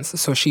students,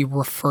 so she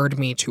referred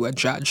me to a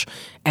judge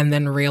and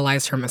then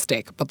realized her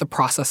mistake. But the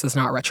process is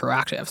not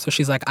retroactive. So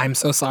she's like, I'm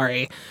so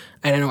sorry.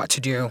 I don't know what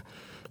to do.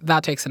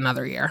 That takes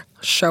another year.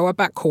 Show up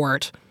at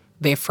court.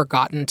 They've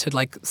forgotten to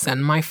like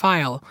send my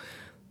file.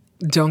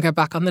 Don't get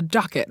back on the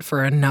docket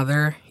for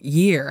another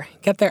year.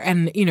 Get there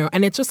and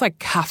it's just like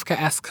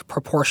Kafkaesque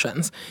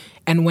proportions.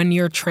 And when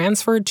you're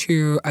transferred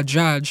to a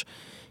judge,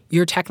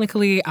 you're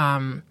technically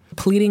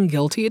pleading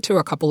guilty to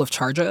a couple of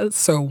charges.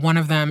 So one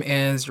of them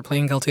is you're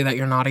pleading guilty that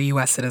you're not a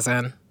U.S.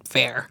 citizen.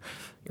 Fair.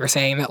 You're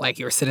saying that like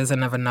you're a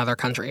citizen of another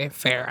country.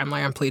 Fair.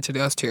 I'm plead to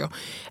those two.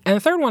 And the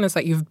third one is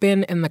that you've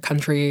been in the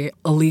country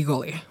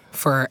illegally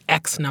for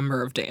X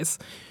number of days.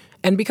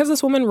 And because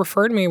this woman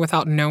referred me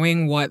without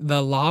knowing what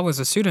the law was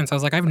as students, I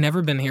was like, I've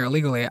never been here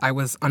illegally. I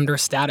was under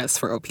status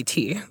for OPT.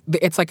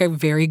 It's like a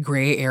very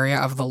gray area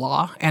of the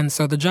law. And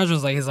so the judge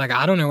was like, he's like,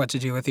 I don't know what to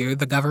do with you.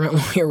 The government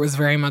lawyer was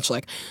very much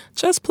like,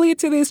 just plead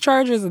to these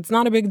charges. It's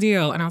not a big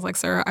deal. And I was like,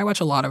 sir, I watch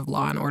a lot of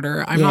Law and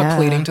Order. I'm not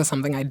pleading to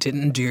something I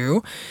didn't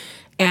do.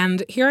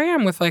 And here I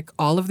am with like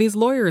all of these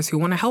lawyers who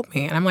want to help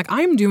me. And I'm like,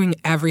 I'm doing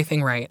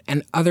everything right.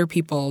 And other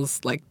people's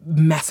like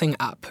messing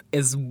up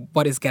is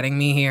what is getting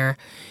me here.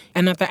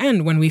 And at the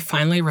end, when we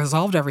finally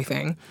resolved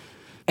everything,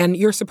 and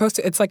you're supposed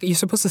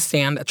to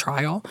stand a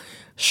trial,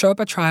 show up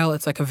at trial.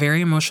 It's like a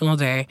very emotional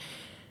day.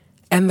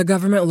 And the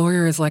government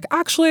lawyer is like,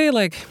 actually,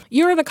 like,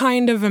 you're the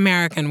kind of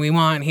American we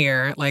want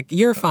here. Like,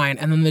 you're fine.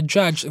 And then the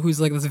judge,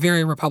 who's like this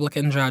very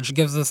Republican judge,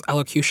 gives this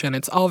elocution.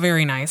 It's all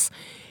very nice.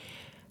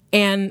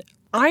 And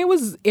I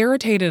was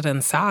irritated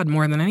and sad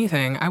more than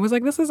anything. I was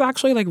like, this is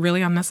actually like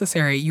really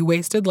unnecessary. You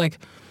wasted like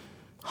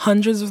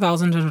hundreds of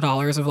thousands of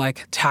dollars of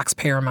like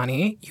taxpayer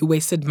money. You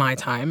wasted my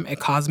time. It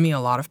caused me a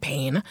lot of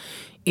pain.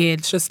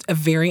 It's just a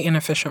very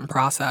inefficient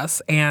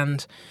process.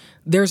 And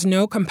there's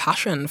no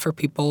compassion for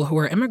people who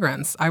are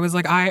immigrants. I was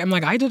like,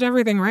 I did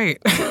everything right.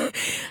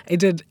 I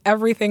did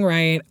everything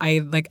right.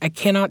 I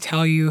cannot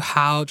tell you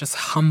how just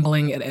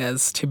humbling it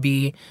is to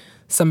be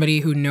somebody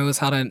who knows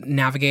how to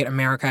navigate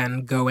America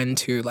and go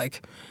into like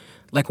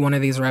one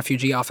of these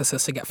refugee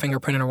offices to get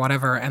fingerprinted or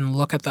whatever and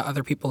look at the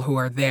other people who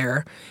are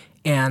there.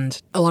 And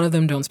a lot of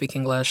them don't speak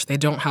English. They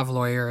don't have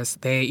lawyers.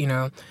 They,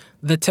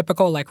 the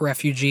typical like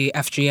refugee,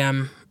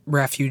 FGM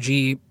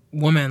refugee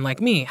woman like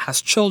me has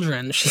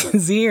children.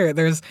 She's here.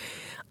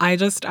 I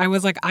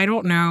was like, I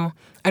don't know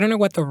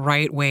what the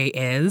right way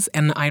is.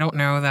 And I don't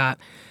know that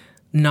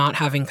not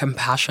having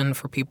compassion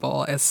for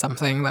people is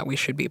something that we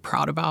should be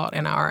proud about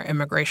in our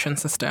immigration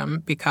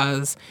system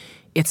because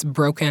it's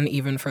broken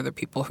even for the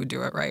people who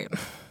do it right.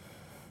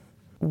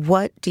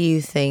 What do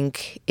you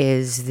think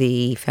is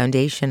the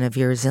foundation of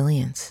your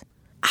resilience?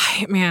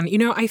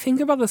 I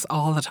think about this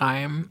all the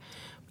time.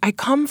 I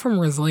come from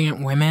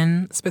resilient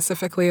women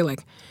specifically.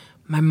 Like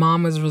my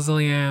mom was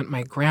resilient.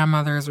 My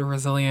grandmothers were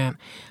resilient.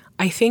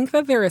 I think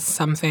that there is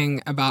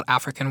something about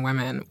African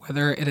women,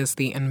 whether it is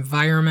the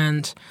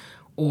environment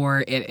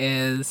or it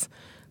is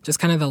just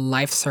kind of the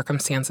life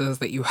circumstances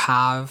that you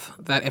have,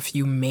 that if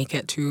you make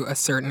it to a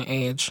certain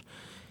age,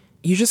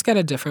 you just get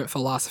a different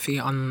philosophy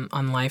on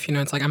life.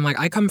 It's like,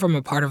 I come from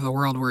a part of the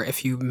world where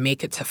if you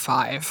make it to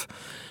 5,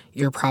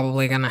 you're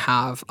probably going to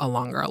have a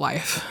longer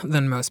life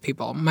than most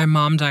people. My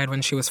mom died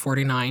when she was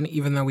 49,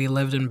 even though we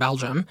lived in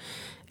Belgium.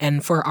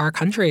 And for our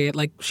country,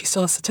 like, she's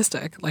still a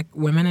statistic. Like,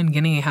 women in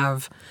Guinea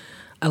have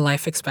a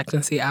life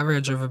expectancy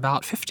average of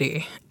about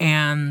 50.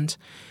 And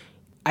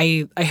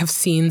I have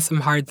seen some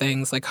hard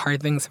things, like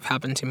hard things have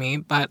happened to me,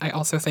 but I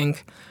also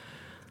think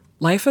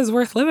life is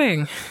worth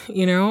living,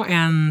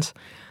 and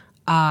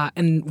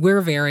we're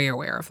very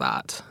aware of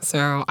that.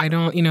 So I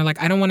don't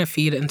want to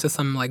feed into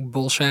some like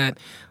bullshit,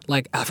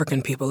 like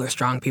African people are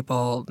strong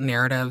people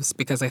narratives,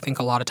 because I think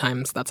a lot of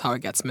times that's how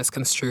it gets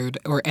misconstrued.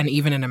 And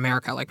even in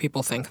America, like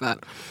people think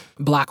that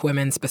Black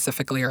women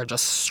specifically are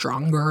just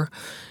stronger.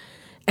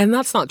 And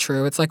that's not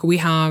true. It's like we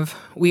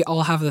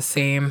all have the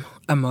same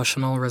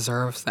emotional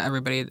reserves that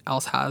everybody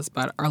else has,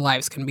 but our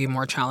lives can be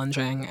more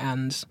challenging.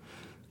 And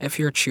if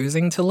you're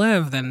choosing to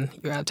live, then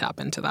you gotta tap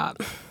into that.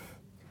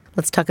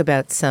 Let's talk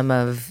about some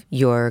of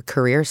your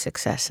career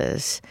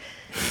successes.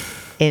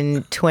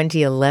 In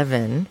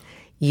 2011,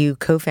 you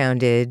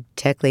co-founded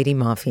Tech Lady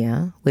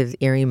Mafia with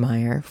Erie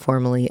Meyer,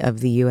 formerly of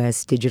the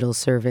U.S. Digital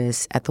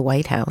Service at the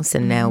White House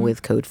and now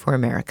with Code for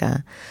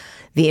America.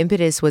 The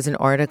impetus was an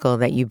article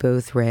that you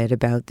both read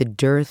about the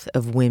dearth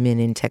of women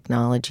in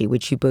technology,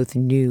 which you both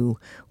knew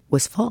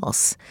was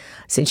false,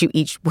 since you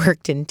each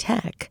worked in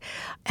tech.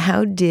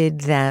 How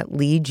did that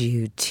lead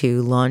you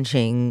to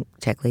launching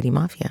Tech Lady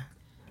Mafia?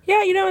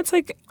 Yeah, it's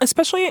like,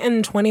 especially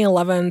in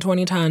 2011,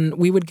 2010,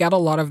 we would get a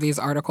lot of these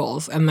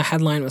articles, and the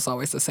headline was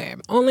always the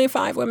same. Only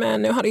 5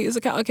 women know how to use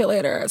a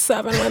calculator.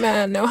 7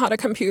 women know how to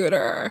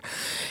computer.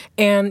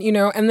 And,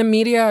 and the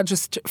media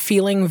just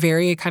feeling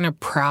very kind of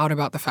proud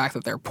about the fact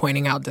that they're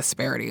pointing out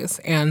disparities.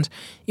 And,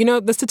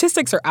 the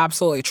statistics are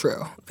absolutely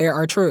true. They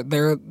are true.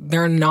 There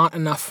are not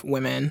enough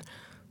women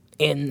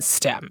in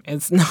STEM.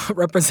 It's not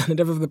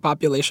representative of the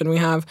population we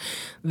have.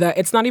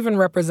 It's not even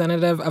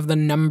representative of the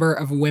number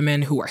of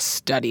women who are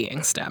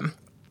studying STEM.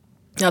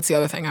 That's the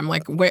other thing. I'm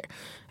like, where?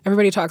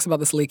 Everybody talks about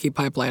this leaky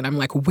pipeline. I'm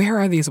like, where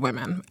are these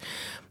women?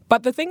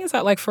 But the thing is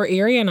that, like, for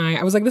Ari and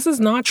I was like, this is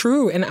not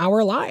true in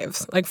our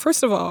lives. Like,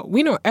 first of all,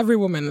 we know every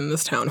woman in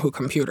this town who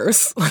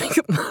computers. Like,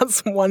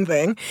 that's one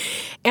thing.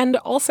 And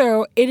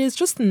also, it is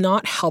just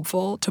not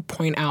helpful to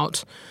point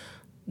out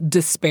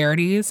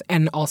disparities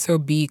and also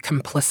be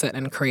complicit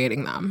in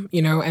creating them,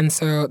 And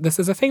so this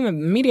is a thing that the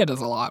media does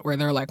a lot, where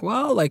they're like,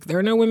 well, like, there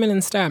are no women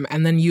in STEM.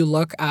 And then you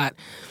look at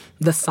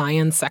the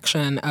science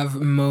section of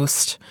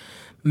most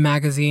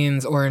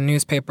magazines or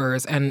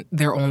newspapers, and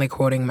they're only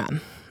quoting men.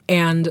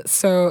 And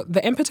so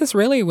the impetus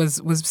really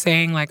was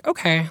saying, like,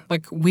 okay,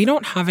 like, we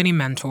don't have any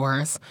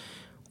mentors.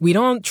 We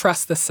don't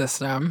trust the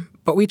system,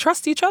 but we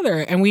trust each other.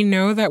 And we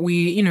know that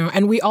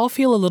and we all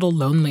feel a little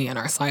lonely in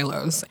our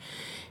silos.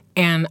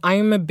 And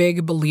I'm a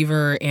big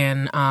believer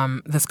in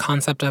this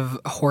concept of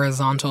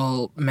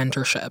horizontal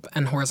mentorship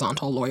and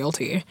horizontal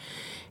loyalty,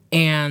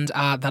 and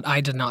that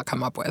I did not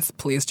come up with.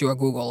 Please do a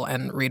Google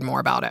and read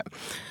more about it.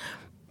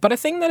 But a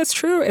thing that is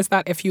true is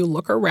that if you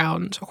look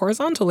around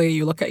horizontally,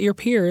 you look at your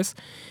peers,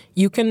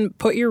 you can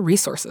put your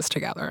resources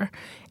together.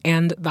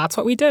 And that's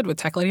what we did with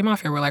Tech Lady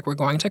Mafia. We're like, we're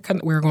going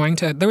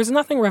to, there was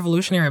nothing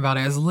revolutionary about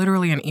it. It was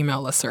literally an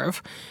email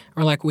listserv.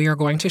 We're like, we are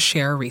going to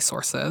share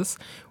resources.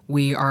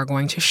 We are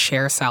going to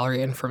share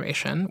salary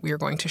information. We are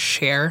going to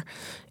share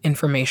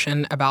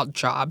information about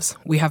jobs.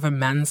 We have a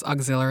men's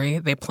auxiliary.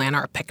 They plan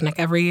our picnic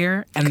every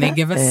year, and they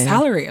give us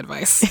salary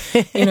advice.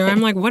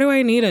 I'm like, what do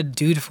I need a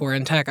dude for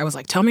in tech? I was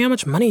like, tell me how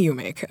much money you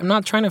make. I'm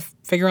not trying to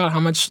figure out how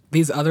much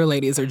these other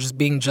ladies are just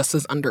being just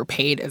as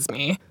underpaid as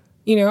me.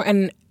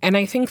 And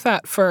I think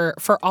that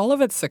for all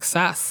of its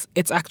success,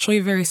 it's actually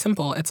very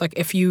simple. It's like,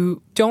 if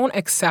you don't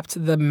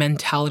accept the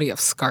mentality of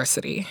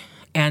scarcity,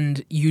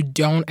 and you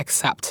don't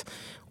accept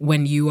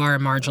when you are a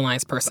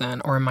marginalized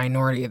person or a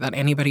minority that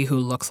anybody who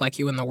looks like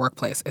you in the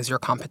workplace is your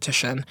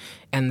competition,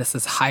 and this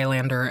is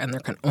Highlander and there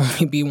can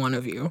only be one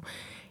of you,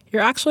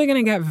 you're actually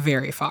going to get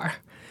very far.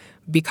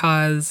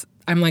 Because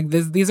I'm like,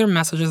 these are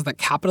messages that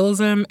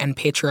capitalism and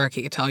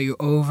patriarchy tell you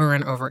over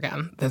and over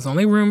again. There's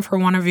only room for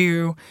one of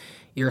you.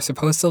 You're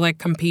supposed to, like,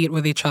 compete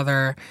with each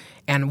other.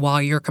 And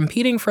while you're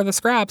competing for the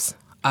scraps,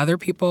 other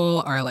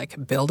people are,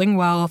 like, building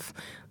wealth.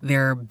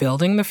 They're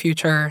building the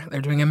future. They're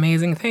doing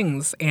amazing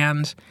things.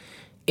 And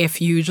if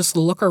you just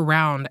look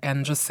around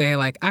and just say,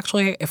 like,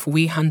 actually, if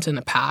we hunt in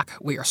a pack,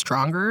 we are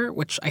stronger,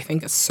 which I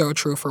think is so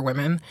true for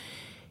women,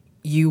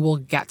 you will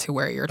get to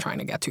where you're trying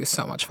to get to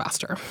so much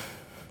faster.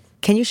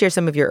 Can you share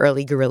some of your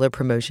early guerrilla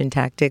promotion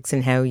tactics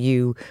and how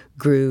you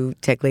grew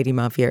Tech Lady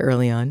Mafia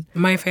early on?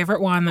 My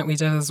favorite one that we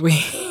did is we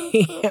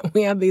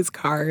had these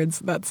cards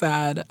that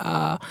said,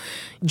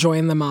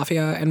 join the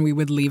mafia, and we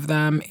would leave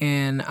them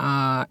in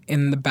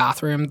the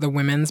bathroom, the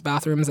women's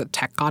bathrooms at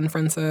tech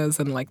conferences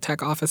and, like,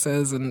 tech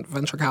offices and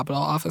venture capital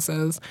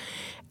offices.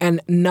 And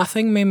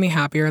nothing made me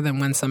happier than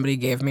when somebody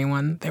gave me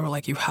one. They were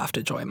like, you have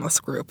to join this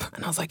group.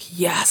 And I was like,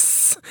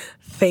 yes,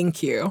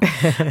 thank you.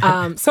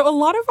 So a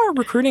lot of our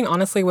recruiting,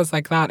 honestly, was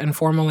like that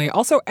informally.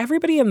 Also,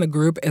 everybody in the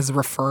group is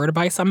referred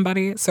by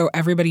somebody. So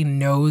everybody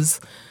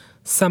knows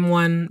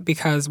someone,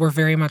 because we're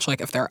very much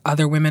like, if there are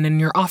other women in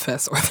your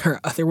office or there are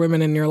other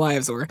women in your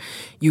lives, or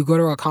you go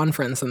to a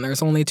conference and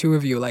there's only 2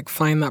 of you, like,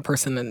 find that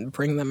person and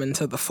bring them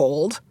into the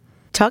fold.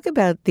 Talk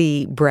about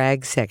the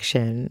brag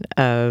section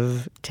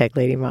of Tech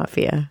Lady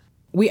Mafia.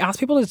 We ask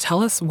people to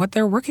tell us what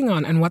they're working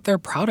on and what they're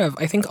proud of.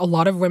 I think a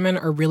lot of women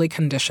are really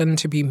conditioned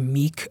to be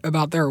meek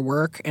about their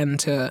work, and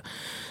to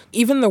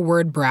even the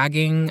word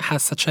bragging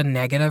has such a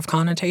negative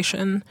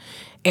connotation.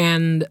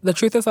 And the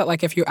truth is that,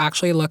 like, if you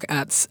actually look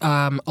at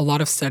a lot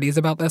of studies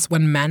about this,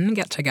 when men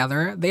get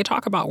together, they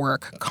talk about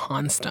work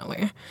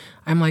constantly.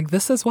 I'm like,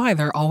 this is why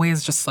they're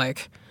always just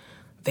like,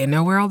 they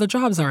know where all the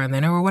jobs are and they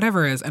know where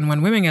whatever is. And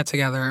when women get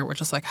together, we're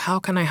just like, how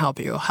can I help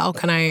you? How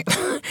can I,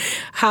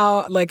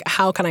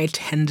 how can I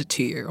tend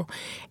to you?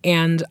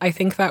 And I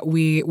think that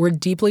we're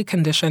deeply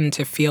conditioned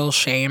to feel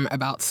shame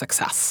about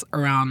success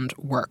around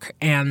work.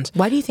 And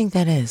why do you think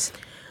that is?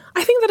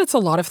 I think that it's a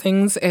lot of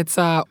things. It's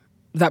that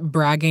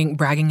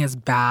bragging is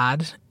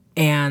bad.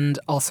 And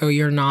also,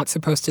 you're not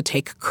supposed to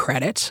take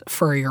credit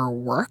for your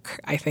work.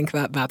 I think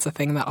that that's a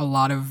thing that a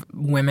lot of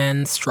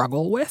women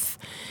struggle with.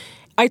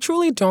 I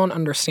truly don't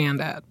understand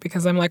it,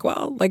 because I'm like,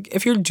 well, like,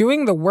 if you're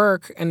doing the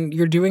work and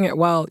you're doing it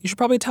well, you should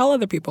probably tell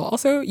other people.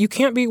 Also, you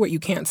can't be what you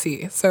can't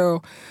see.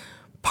 So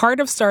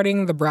part of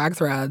starting the brag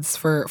threads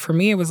for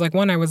me, it was like,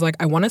 one, I was like,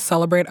 I want to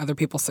celebrate other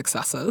people's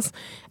successes.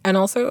 And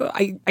also,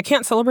 I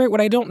can't celebrate what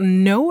I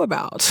don't know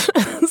about.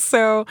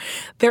 So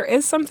there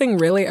is something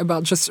really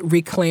about just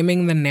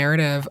reclaiming the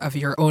narrative of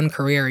your own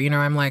career. You know,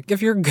 I'm like,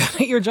 if you're good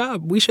at your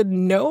job, we should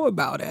know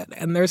about it.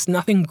 And there's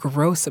nothing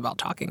gross about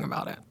talking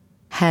about it.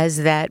 Has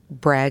that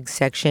brag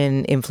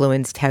section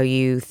influenced how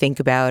you think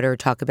about or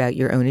talk about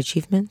your own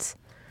achievements?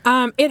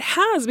 It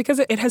has, because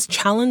it has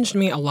challenged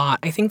me a lot.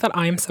 I think that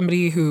I'm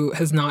somebody who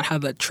has not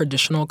had the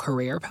traditional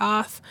career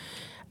path.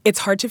 It's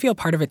hard to feel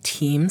part of a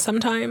team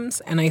sometimes.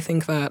 And I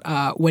think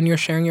that when you're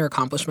sharing your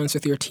accomplishments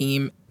with your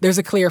team, there's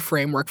a clear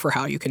framework for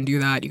how you can do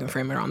that. You can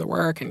frame it around the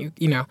work and,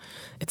 you know,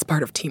 it's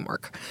part of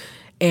teamwork.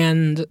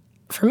 And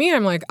for me,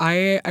 I'm like,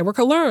 I work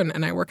alone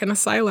and I work in a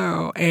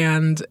silo.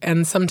 And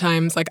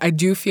sometimes, like, I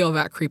do feel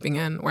that creeping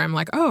in where I'm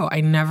like, oh, I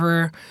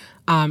never...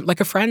 like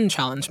a friend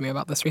challenged me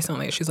about this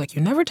recently. She's like,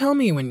 you never tell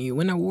me when you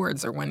win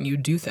awards or when you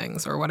do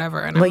things or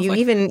whatever. And well, you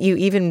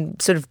even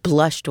sort of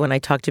blushed when I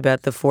talked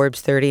about the Forbes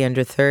 30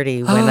 under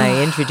 30 when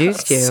I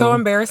introduced you. So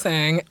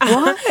embarrassing.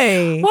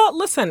 Why? Well,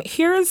 listen,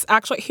 here's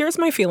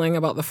my feeling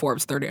about the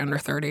Forbes 30 under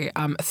 30.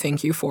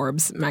 Thank you,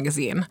 Forbes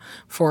magazine,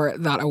 for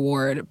that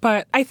award.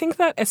 But I think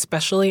that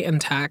especially in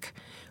tech,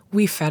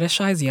 we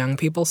fetishize young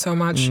people so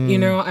much. You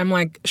know, I'm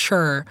like,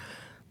 sure,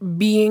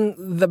 being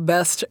the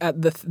best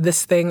at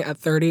this thing at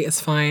 30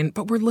 is fine,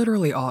 but we're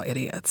literally all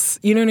idiots.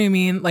 You know what I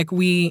mean? Like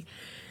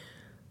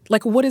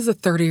what is a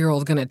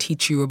 30-year-old going to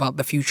teach you about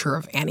the future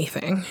of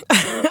anything?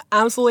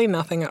 Absolutely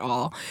nothing at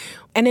all.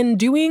 And in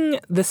doing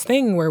this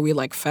thing where we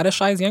like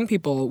fetishize young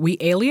people, we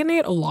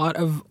alienate a lot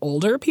of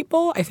older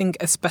people. I think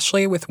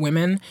especially with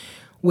women,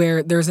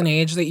 where there's an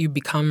age that you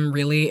become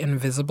really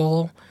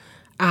invisible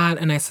at,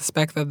 and I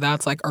suspect that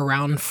that's like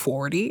around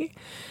 40.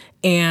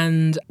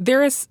 And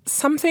there is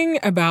something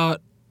about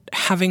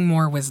having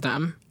more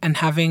wisdom and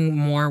having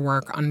more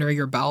work under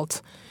your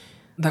belt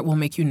that will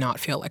make you not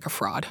feel like a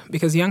fraud.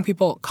 Because young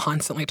people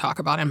constantly talk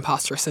about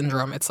imposter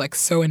syndrome. It's like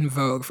so in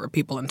vogue for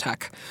people in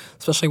tech,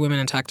 especially women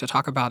in tech, to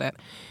talk about it.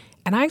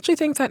 And I actually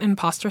think that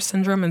imposter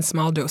syndrome in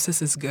small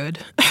doses is good.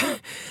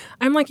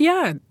 I'm like,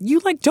 yeah, you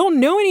like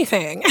don't know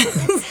anything.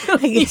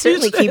 It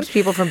certainly keeps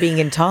people from being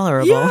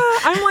intolerable. Yeah,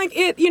 I'm like,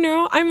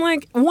 I'm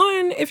like,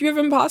 one, if you have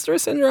imposter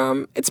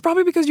syndrome, it's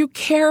probably because you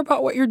care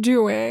about what you're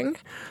doing.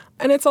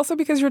 And it's also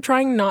because you're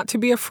trying not to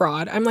be a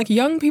fraud. I'm like,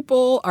 young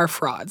people are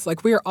frauds.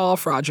 Like, we are all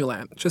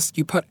fraudulent. Just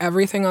you put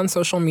everything on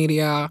social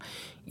media.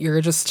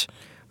 You're just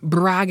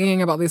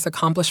bragging about these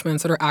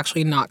accomplishments that are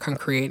actually not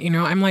concrete. You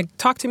know, I'm like,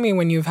 talk to me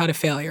when you've had a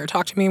failure.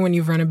 Talk to me when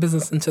you've run a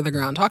business into the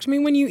ground. Talk to me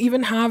when you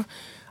even have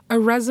a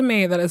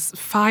resume that is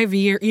 5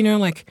 years, you know,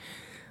 like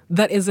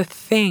that is a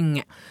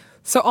thing.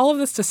 So all of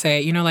this to say,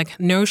 you know, like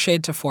no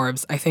shade to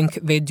Forbes. I think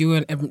they do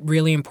a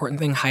really important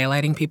thing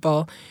highlighting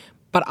people.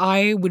 But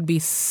I would be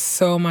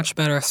so much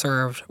better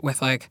served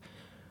with like,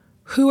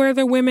 who are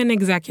the women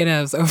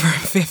executives over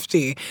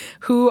 50?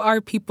 Who are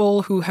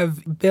people who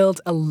have built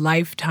a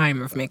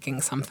lifetime of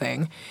making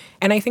something?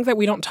 And I think that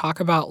we don't talk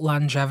about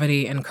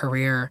longevity in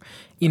career,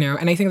 you know,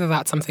 and I think that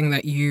that's something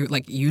that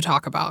you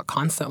talk about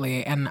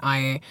constantly. And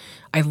I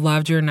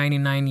loved your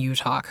 99U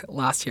talk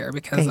last year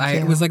because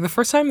it was like the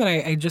first time that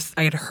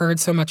I had heard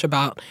so much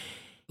about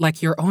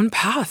like your own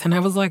path. And I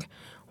was like,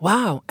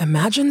 wow,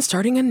 imagine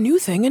starting a new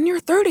thing in your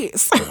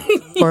 30s.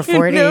 Or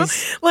 40s. Know?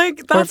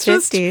 Like, that's or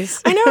 50s.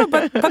 Just, I know,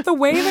 but the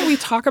way that we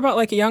talk about,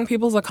 like, young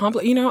people's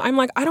accomplishments, you know, I'm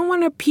like, I don't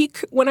want to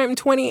peak when I'm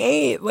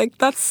 28.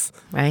 Like,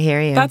 I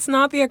hear you. That's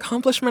not the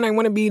accomplishment I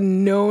want to be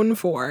known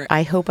for.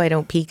 I hope I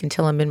don't peak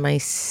until I'm in my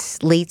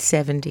late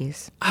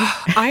 70s.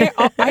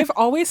 I've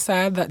always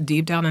said that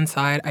deep down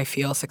inside, I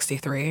feel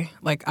 63.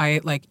 Like,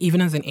 even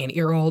as an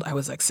 8-year-old, I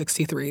was like,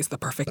 63 is the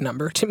perfect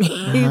number to me.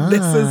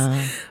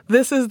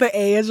 This is the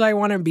age I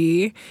want to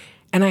be,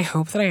 and I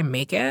hope that I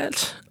make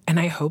it, and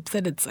I hope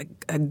that it's like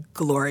a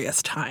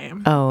glorious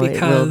time. Oh, it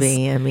will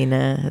be. I mean,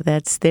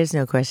 there's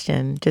no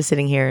question. Just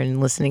sitting here and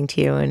listening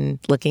to you and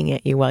looking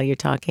at you while you're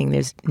talking,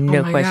 there's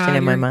no question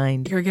in my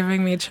mind. You're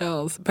giving me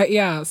chills. But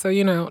yeah, so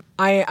you know,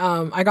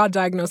 I got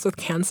diagnosed with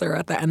cancer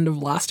at the end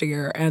of last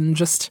year, and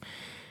just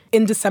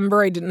in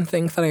December, I didn't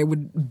think that I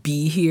would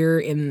be here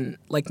in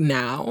like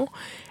now.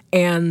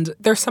 And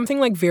there's something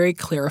like very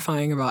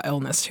clarifying about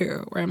illness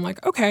too, where I'm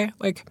like, okay,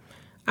 like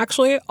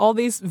actually all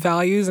these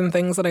values and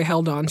things that I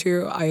held on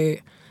to,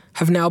 I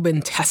have now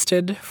been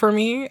tested for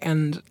me,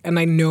 and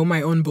I know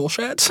my own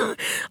bullshit.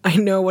 I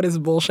know what is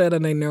bullshit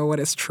and I know what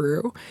is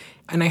true.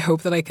 And I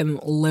hope that I can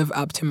live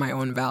up to my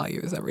own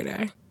values every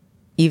day.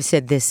 You've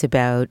said this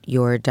about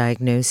your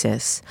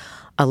diagnosis.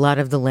 A lot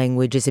of the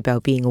language is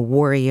about being a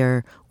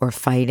warrior or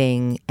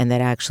fighting, and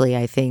that actually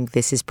I think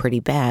this is pretty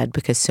bad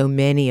because so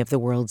many of the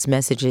world's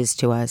messages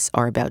to us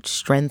are about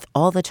strength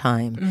all the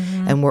time,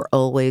 and we're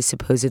always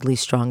supposedly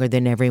stronger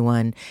than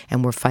everyone,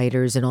 and we're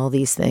fighters and all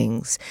these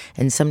things.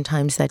 And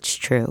sometimes that's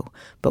true,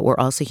 but we're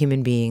also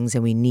human beings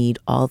and we need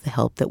all the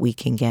help that we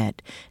can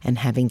get. And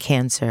having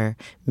cancer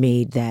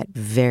made that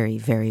very,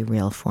 very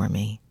real for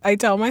me. I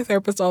tell my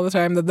therapist all the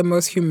time that the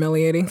most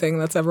humiliating thing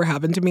that's ever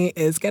happened to me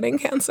is getting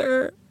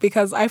cancer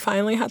because I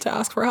finally had to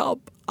ask for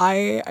help.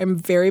 I'm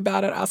very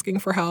bad at asking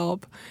for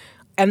help.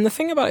 And the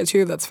thing about it,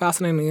 too, that's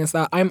fascinating is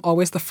that I'm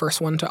always the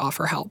first one to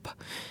offer help,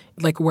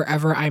 like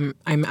wherever I'm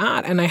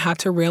at. And I had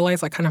to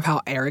realize like kind of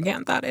how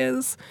arrogant that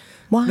is.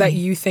 Why? That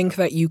you think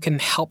that you can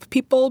help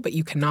people, but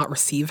you cannot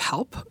receive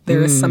help.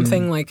 There is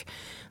something like...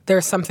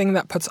 There's something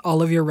that puts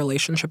all of your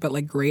relationship at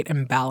like great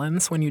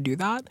imbalance when you do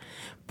that.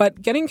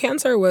 But getting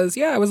cancer was,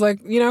 I was like,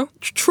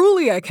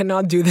 truly I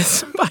cannot do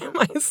this by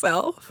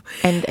myself.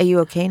 And are you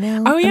okay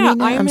now? Oh, yeah.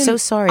 Amina? I'm so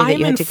sorry that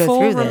you had to go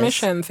through this. I'm in full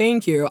remission.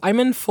 Thank you. I'm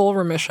in full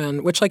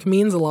remission, which like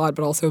means a lot,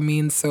 but also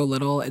means so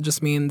little. It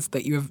just means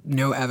that you have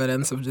no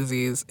evidence of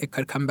disease. It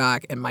could come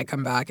back. It might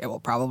come back. It will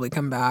probably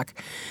come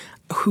back.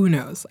 Who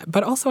knows?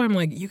 But also I'm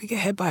like, you could get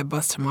hit by a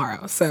bus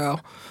tomorrow.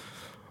 So...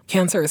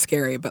 Cancer is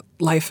scary, but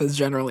life is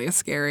generally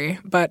scary.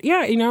 But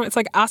yeah, it's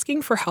like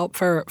asking for help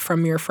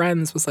from your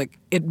friends was like,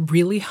 it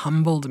really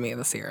humbled me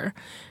this year.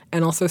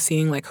 And also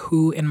seeing like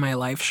who in my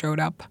life showed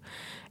up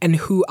and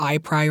who I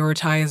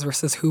prioritize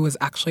versus who has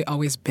actually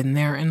always been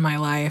there in my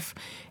life.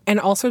 And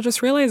also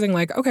just realizing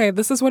like, okay,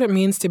 this is what it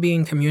means to be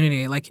in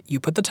community. Like you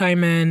put the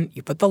time in,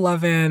 you put the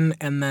love in,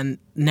 and then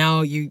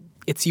now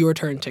it's your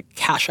turn to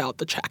cash out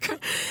the check.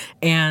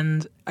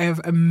 And I have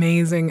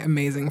amazing,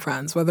 amazing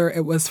friends, whether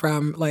it was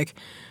from like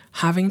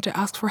having to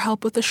ask for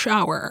help with the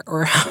shower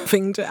or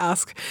having to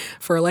ask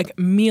for like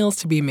meals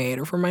to be made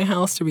or for my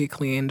house to be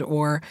cleaned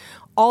or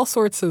all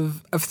sorts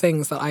of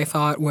things that I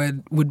thought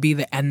would be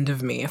the end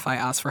of me if I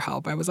asked for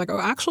help. I was like, oh,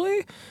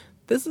 actually,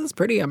 this is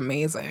pretty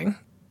amazing.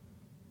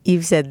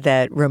 You've said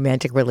that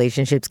romantic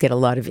relationships get a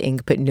lot of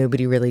ink, but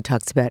nobody really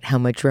talks about how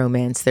much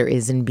romance there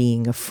is in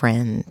being a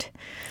friend.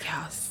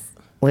 Yes.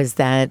 Was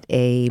that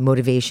a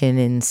motivation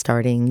in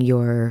starting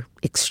your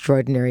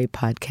extraordinary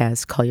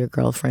podcast, Call Your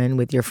Girlfriend,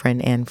 with your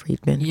friend Ann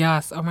Friedman?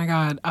 Yes. Oh my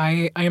God.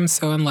 I am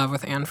so in love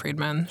with Ann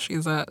Friedman. She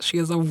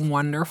is a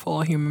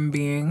wonderful human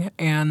being.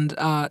 And,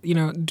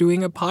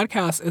 doing a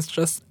podcast is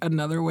just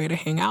another way to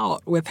hang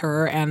out with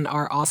her and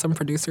our awesome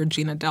producer,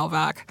 Gina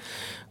Delvac,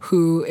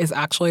 who is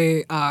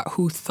actually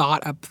who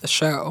thought up the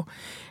show.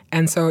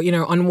 And so,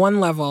 on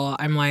one level,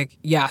 I'm like,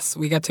 yes,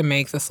 we get to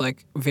make this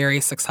like very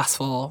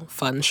successful,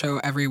 fun show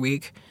every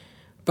week.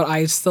 But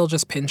I still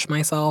just pinch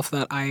myself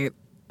that I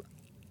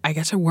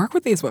get to work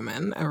with these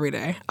women every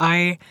day.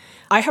 I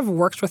have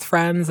worked with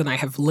friends and I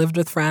have lived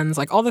with friends.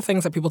 Like all the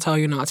things that people tell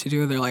you not to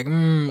do, they're like,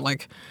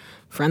 like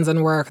friends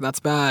and work,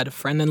 that's bad.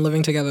 Friend and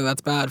living together,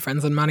 that's bad.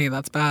 Friends and money,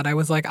 that's bad. I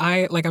was like,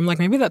 I'm like,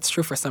 maybe that's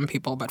true for some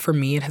people, but for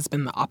me, it has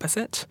been the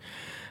opposite.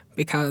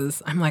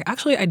 Because I'm like,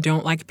 actually, I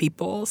don't like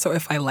people. So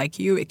if I like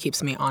you, it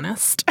keeps me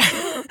honest.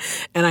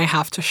 And I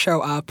have to show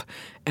up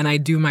and I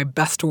do my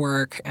best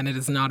work. And it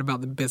is not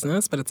about the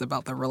business, but it's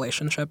about the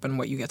relationship and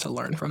what you get to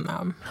learn from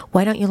them.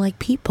 Why don't you like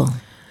people?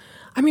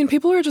 I mean,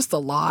 people are just a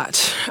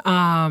lot.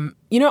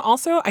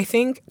 Also, I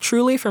think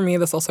truly for me,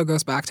 this also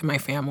goes back to my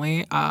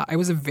family. I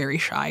was a very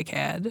shy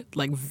kid,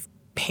 like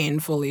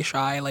painfully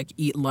shy, like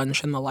eat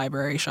lunch in the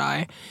library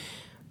shy.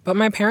 But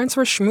my parents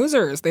were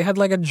schmoozers. They had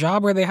like a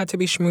job where they had to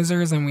be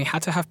schmoozers and we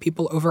had to have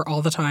people over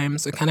all the time.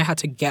 So I kind of had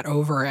to get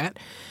over it.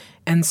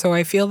 And so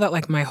I feel that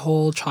like my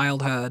whole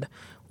childhood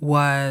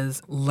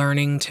was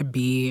learning to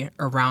be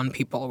around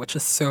people, which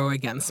is so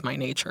against my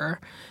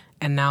nature.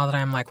 And now that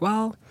I'm like,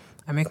 well,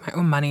 I make my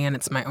own money and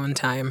it's my own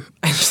time,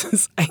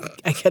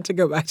 I get to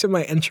go back to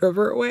my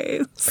introvert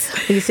ways.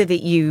 You said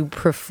that you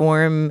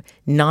perform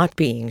not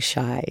being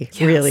shy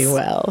really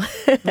well.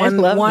 I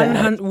love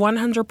that.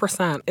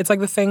 100%. It's like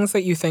the things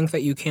that you think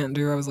that you can't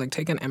do. I was like,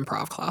 take an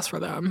improv class for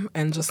them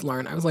and just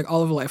learn. I was like,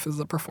 all of life is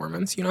a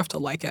performance. You don't have to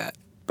like it,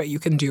 but you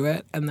can do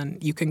it. And then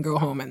you can go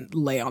home and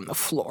lay on the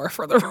floor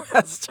for the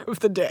rest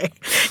of the day.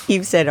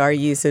 You've said our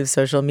use of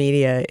social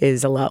media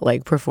is a lot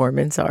like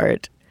performance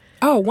art.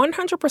 Oh,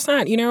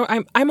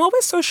 100%. I'm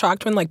always so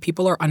shocked when like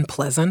people are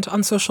unpleasant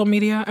on social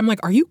media. I'm like,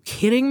 are you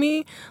kidding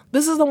me?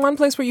 This is the one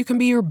place where you can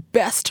be your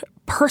best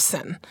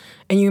person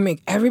and you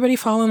make everybody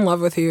fall in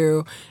love with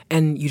you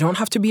and you don't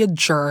have to be a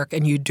jerk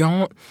and you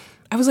don't.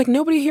 I was like,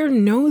 nobody here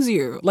knows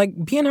you.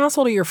 Like, be an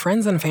asshole to your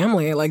friends and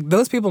family. Like,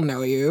 those people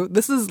know you.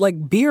 This is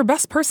like, be your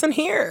best person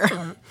here.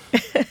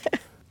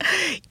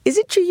 Is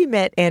it true you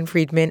met Ann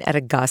Friedman at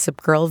a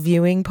Gossip Girl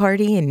viewing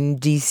party in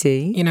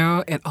D.C.?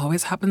 It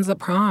always happens at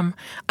prom.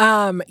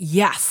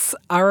 Yes.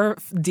 Our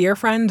dear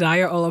friend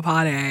Daya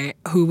Olopade,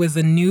 who was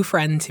a new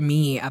friend to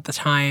me at the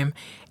time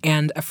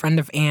and a friend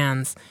of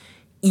Ann's,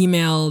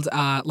 emailed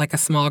like a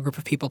small group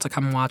of people to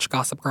come watch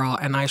Gossip Girl,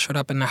 and I showed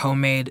up in a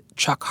homemade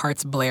Chuck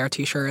Hart's Blair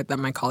t-shirt that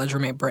my college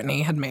roommate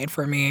Brittany had made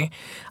for me.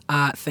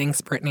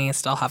 Thanks, Brittany.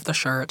 Still have the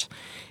shirt.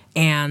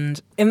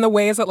 And in the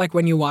ways that, like,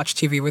 when you watch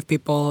TV with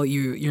people,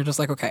 you're just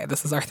like, okay,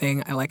 this is our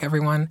thing. I like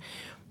everyone.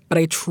 But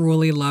I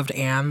truly loved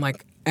Anne.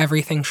 Like,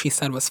 everything she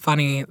said was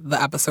funny.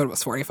 The episode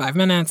was 45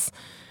 minutes.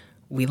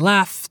 We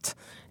left.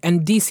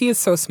 And DC is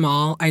so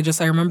small. I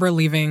remember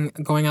leaving,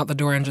 going out the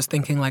door and just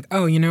thinking like,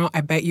 oh,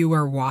 I bet you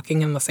were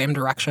walking in the same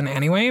direction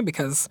anyway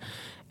because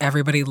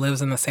everybody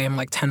lives in the same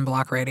like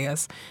 10-block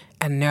radius.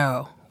 And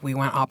no, we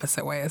went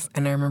opposite ways.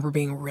 And I remember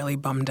being really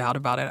bummed out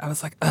about it. I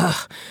was like,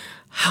 ugh,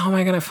 how am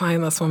I going to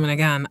find this woman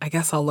again? I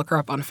guess I'll look her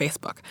up on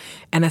Facebook.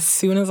 And as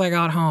soon as I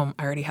got home,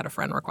 I already had a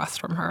friend request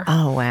from her.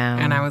 Oh, wow.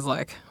 And I was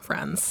like,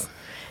 friends.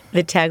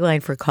 The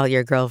tagline for Call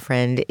Your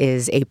Girlfriend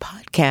is a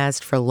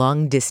podcast for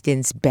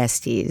long-distance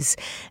besties.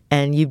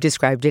 And you've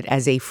described it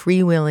as a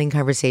freewheeling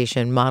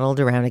conversation modeled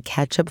around a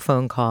catch-up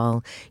phone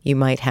call you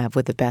might have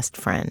with a best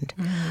friend.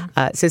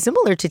 Mm-hmm. So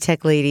similar to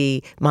Tech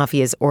Lady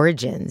Mafia's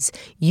origins,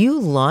 you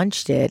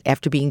launched it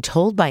after being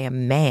told by a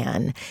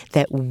man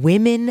that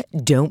women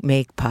don't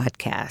make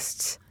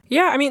podcasts.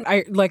 Yeah, I mean,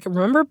 I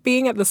remember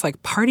being at this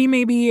like party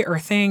maybe or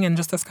thing and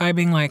just this guy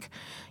being like,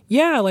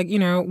 yeah, like,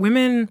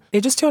 women,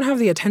 they just don't have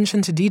the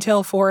attention to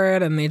detail for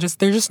it, and they're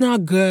just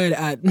not good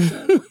at.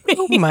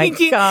 Oh my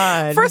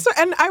God! First,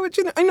 and I would,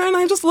 and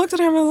I just looked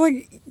at him and I was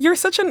like, "You're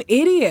such an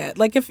idiot!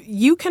 Like, if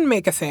you can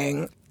make a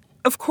thing,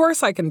 of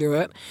course I can do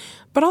it."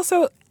 But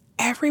also,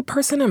 every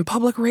person in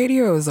public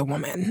radio is a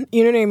woman.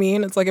 You know what I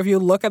mean? It's like if you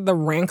look at the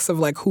ranks of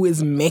like who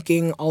is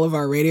making all of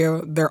our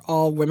radio, they're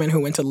all women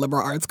who went to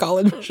liberal arts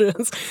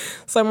colleges.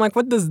 So I'm like,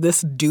 what does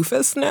this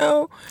doofus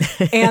know?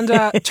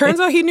 And turns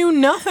out he knew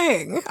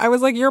nothing. I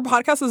was like, your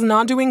podcast is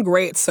not doing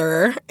great,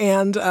 sir.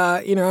 And,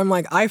 I'm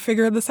like, I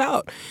figured this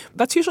out.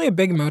 That's usually a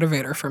big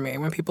motivator for me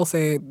when people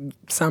say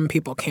some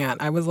people can't.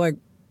 I was like,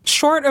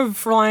 short of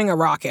flying a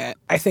rocket,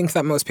 I think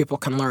that most people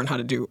can learn how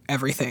to do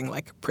everything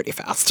like pretty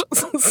fast.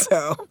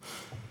 So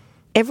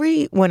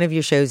every one of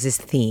your shows is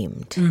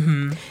themed.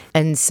 Mm-hmm.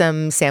 And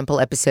some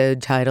sample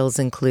episode titles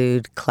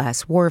include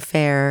Class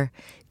Warfare,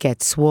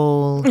 Get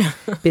Swole,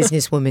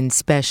 Businesswoman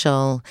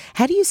Special.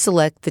 How do you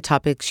select the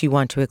topics you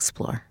want to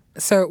explore?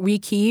 So we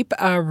keep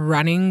a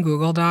running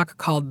Google Doc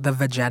called the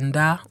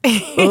Vagenda.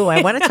 Oh, I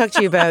want to talk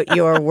to you about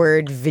your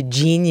word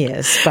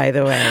Vagenius, by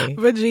the way.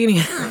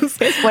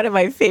 Vagenius. It's one of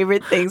my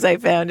favorite things I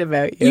found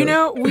about you.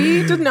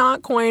 We did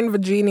not coin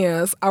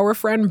Vagenius. Our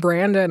friend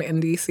Brandon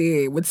in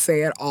DC would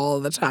say it all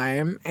the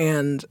time.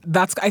 And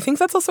I think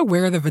that's also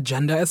where the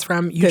Vagenda is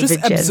from. You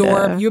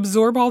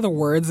absorb all the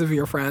words of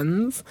your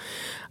friends.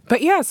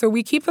 But yeah, so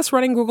we keep this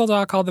running Google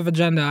Doc called the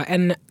Vagenda.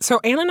 And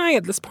so Anne and I,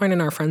 at this point in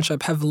our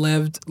friendship, have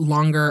lived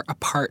longer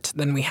apart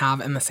than we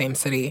have in the same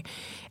city.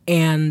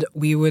 And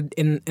we would,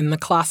 in the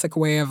classic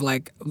way of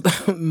like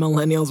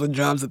millennials with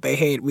jobs that they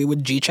hate, we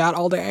would G-chat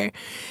all day.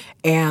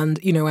 And,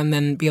 and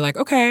then be like,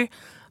 okay,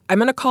 I'm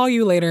going to call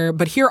you later,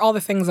 but here are all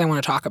the things I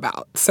want to talk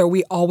about. So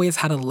we always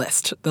had a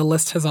list. The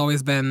list has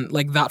always been,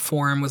 like, that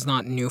forum was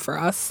not new for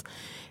us.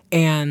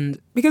 And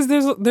because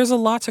there's a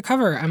lot to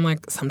cover. I'm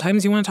like,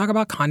 sometimes you want to talk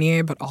about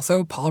Kanye, but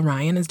also Paul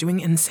Ryan is doing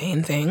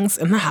insane things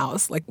in the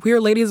house. Like, we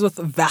are ladies with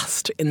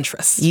vast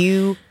interests.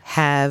 You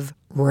have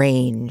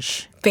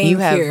range. Thank you. You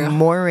have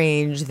more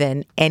range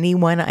than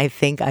anyone I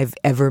think I've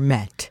ever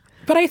met.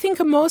 But I think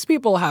most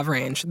people have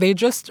range. They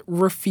just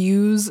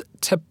refuse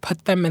to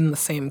put them in the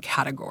same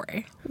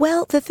category.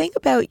 Well, the thing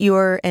about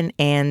your and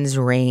Anne's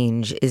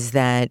range is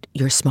that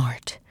you're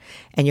smart.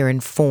 And you're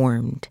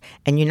informed,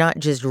 and you're not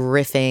just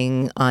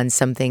riffing on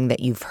something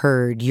that you've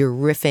heard. You're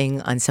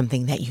riffing on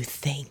something that you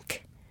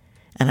think.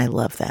 And I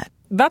love that.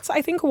 That's,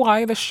 I think,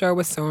 why the show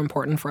is so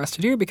important for us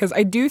to do, because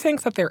I do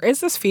think that there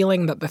is this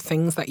feeling that the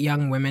things that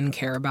young women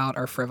care about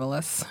are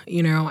frivolous,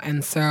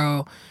 And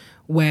so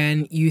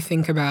when you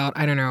think about,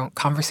 I don't know,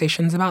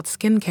 conversations about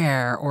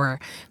skincare or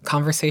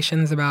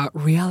conversations about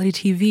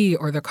reality TV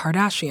or the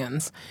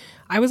Kardashians,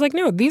 I was like,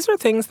 no, these are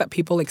things that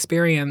people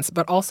experience,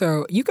 but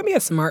also you can be a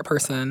smart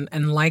person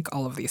and like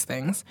all of these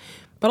things.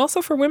 But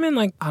also for women,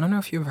 like, I don't know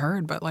if you've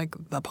heard, but like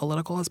the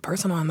political is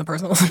personal and the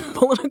personal is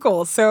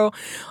political. So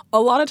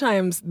a lot of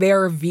times they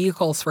are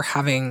vehicles for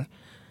having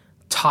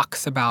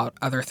talks about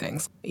other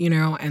things,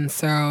 And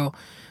so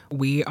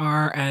we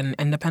are an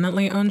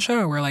independently owned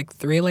show. We're like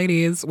three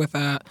ladies with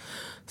a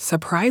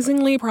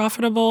surprisingly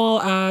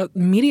profitable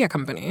media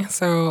company.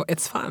 So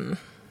it's fun.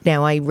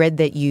 Now, I read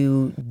that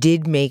you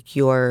did make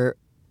your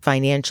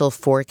financial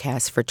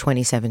forecast for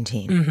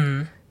 2017.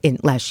 Mm-hmm. In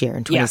last year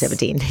in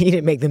 2017. Yes. You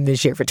didn't make them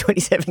this year for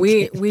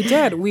 2017. We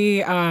did.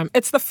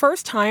 It's the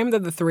first time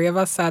that the three of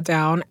us sat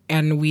down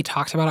and we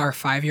talked about our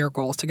 5-year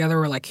goals together.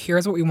 We're like,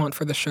 here's what we want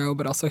for the show,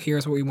 but also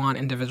here's what we want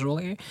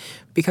individually.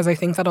 Because I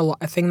think that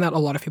a thing that a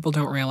lot of people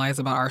don't realize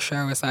about our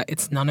show is that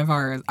it's none of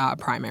our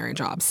primary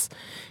jobs.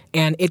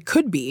 And it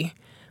could be,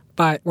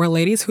 but we're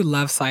ladies who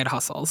love side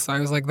hustles. So I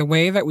was like, the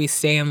way that we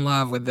stay in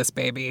love with this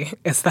baby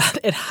is that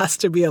it has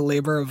to be a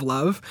labor of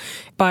love.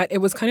 But it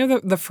was kind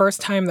of the first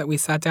time that we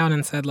sat down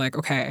and said, like,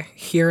 okay,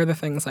 here are the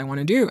things I want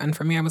to do. And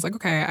for me, I was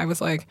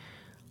like,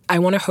 I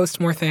want to host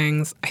more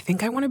things. I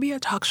think I want to be a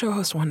talk show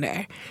host one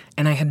day.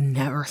 And I had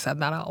never said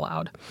that out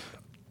loud.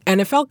 And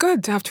it felt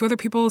good to have two other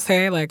people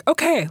say, like,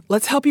 okay,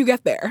 let's help you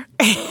get there.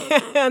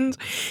 And,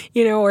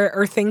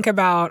 or think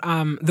about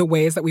the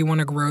ways that we want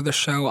to grow the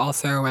show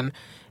also. And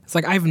it's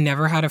like I've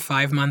never had a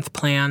 5-month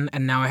plan,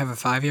 and now I have a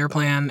 5-year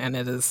plan, and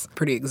it is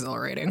pretty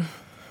exhilarating.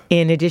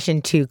 In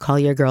addition to Call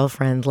Your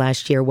Girlfriend,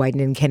 last year,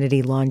 Wieden &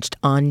 Kennedy launched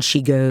On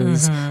She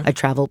Goes, a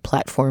travel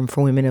platform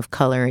for women of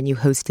color, and you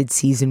hosted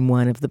season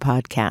 1 of the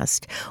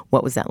podcast.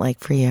 What was that like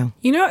for you?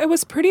 It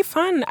was pretty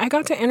fun. I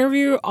got to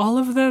interview all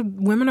of the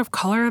women of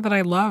color that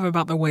I love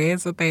about the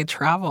ways that they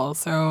travel.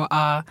 So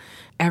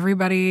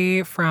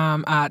everybody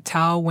from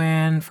Tao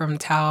Nguyen from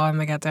Tao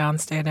and the Get Down,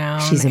 Stay Down.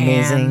 She's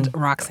amazing. And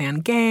Roxanne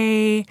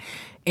Gay.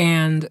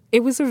 And it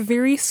was a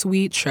very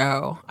sweet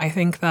show. I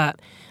think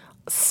that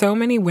so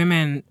many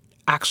women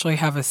actually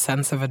have a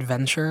sense of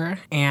adventure,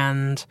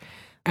 and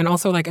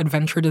also, like,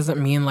 adventure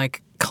doesn't mean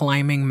like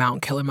climbing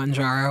Mount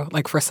Kilimanjaro.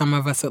 Like, for some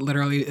of us, it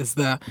literally is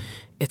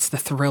it's the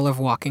thrill of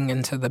walking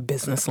into the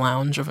business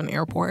lounge of an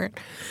airport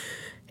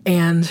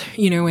and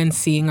and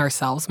seeing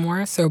ourselves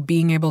more. So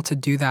being able to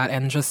do that,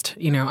 and just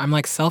I'm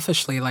like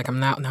selfishly, like,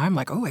 now I'm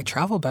like, oh, I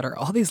travel better.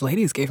 All these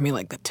ladies gave me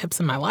like the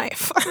tips in my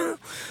life.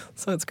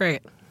 So it's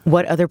great.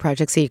 What other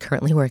projects are you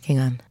currently working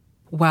on?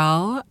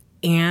 Well,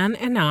 Anne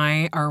and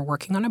I are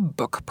working on a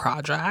book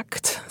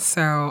project,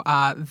 so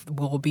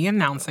we'll be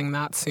announcing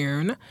that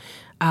soon.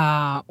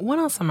 What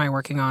else am I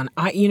working on?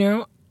 I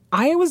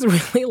was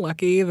really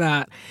lucky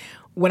that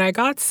when I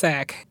got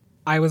sick,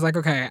 I was like,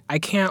 okay, I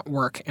can't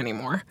work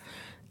anymore.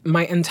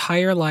 My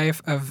entire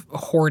life of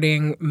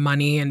hoarding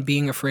money and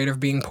being afraid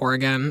of being poor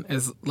again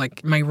is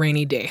like, my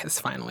rainy day has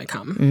finally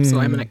come. So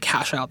I'm going to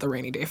cash out the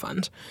rainy day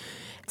fund.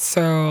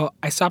 So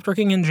I stopped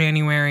working in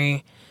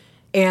January.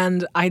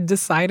 And I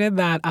decided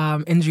that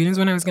in June is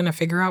when I was going to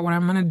figure out what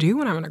I'm going to do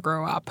when I'm going to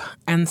grow up.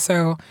 And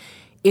so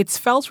it's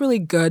felt really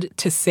good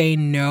to say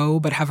no,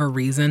 but have a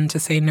reason to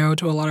say no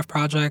to a lot of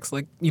projects.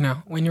 Like,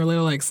 when you're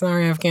little, like,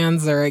 sorry, I have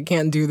cancer, I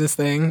can't do this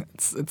thing.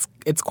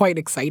 It's quite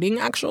exciting,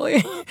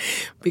 actually,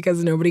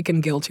 because nobody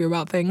can guilt you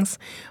about things.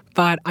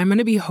 But I'm going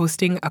to be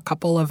hosting a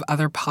couple of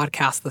other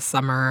podcasts this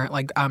summer,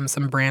 like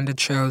some branded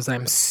shows that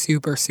I'm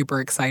super, super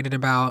excited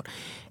about.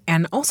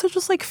 And also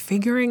just, like,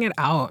 figuring it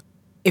out.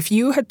 If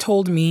you had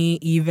told me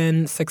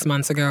even 6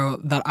 months ago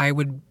that I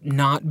would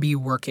not be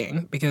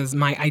working because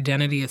my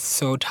identity is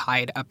so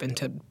tied up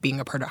into being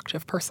a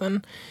productive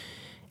person,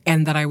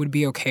 and that I would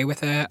be okay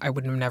with it, I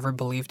would have never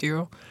believed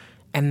you.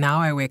 And now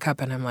I wake up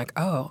and I'm like,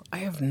 oh, I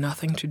have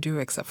nothing to do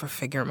except for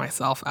figure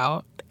myself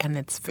out, and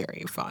it's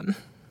very fun.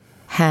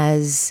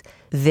 Has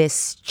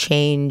this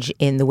change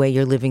in the way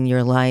you're living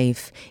your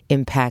life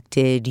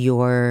impacted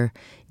your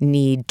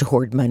need to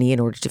hoard money in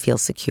order to feel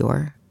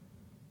secure?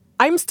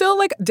 I'm still,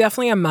 like,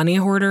 definitely a money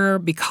hoarder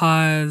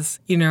because,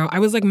 I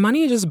was like,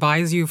 money just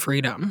buys you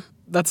freedom.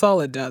 That's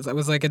all it does. I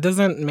was like, it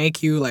doesn't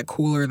make you, like,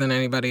 cooler than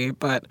anybody.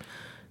 But,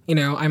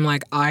 I'm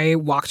like, I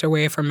walked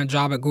away from a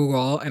job at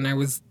Google and I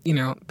was,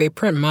 they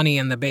print money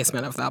in the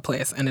basement of that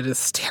place, and it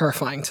is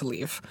terrifying to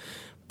leave.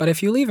 But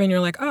if you leave and you're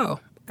like,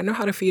 oh, I know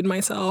how to feed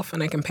myself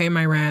and I can pay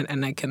my rent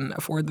and I can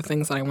afford the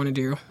things that I want to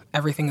do,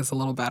 everything is a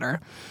little better.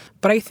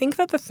 But I think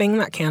that the thing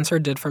that cancer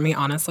did for me,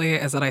 honestly,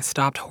 is that I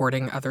stopped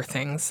hoarding other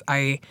things.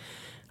 I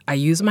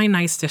use my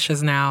nice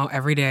dishes now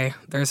every day.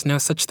 There's no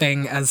such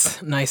thing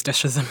as nice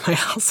dishes in my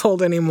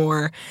household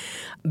anymore.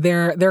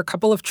 There are a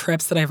couple of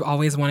trips that I've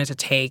always wanted to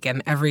take,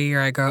 and every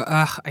year I go,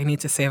 I need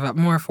to save up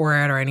more for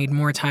it, or I need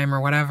more time or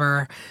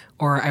whatever,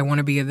 or I want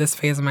to be at this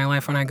phase of my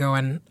life when I go,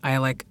 and I,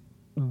 like,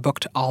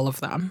 booked all of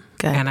them.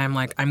 Good. And I'm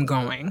like, I'm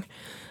going.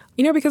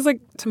 Because,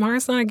 like,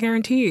 tomorrow's not a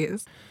guarantee.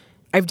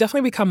 I've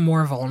definitely become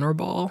more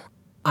vulnerable.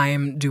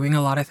 I'm doing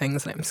a lot of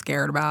things that I'm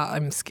scared about.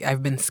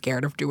 I've been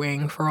scared of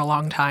doing for a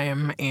long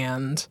time.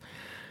 And,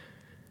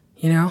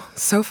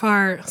 so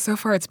far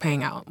it's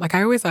paying out. Like,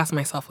 I always ask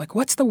myself, like,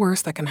 what's the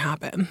worst that can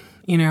happen?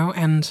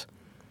 And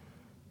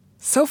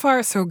so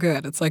far, so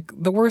good. It's like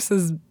the worst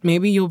is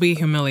maybe you'll be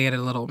humiliated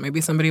a little.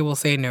 Maybe somebody will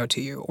say no to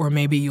you, or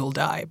maybe you'll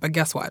die. But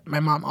guess what? My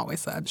mom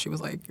always said, she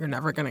was like, you're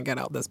never going to get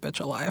out this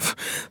bitch alive.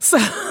 So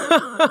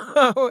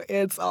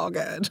it's all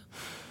good.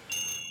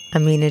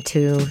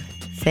 Aminatou,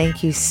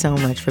 thank you so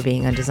much for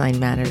being on Design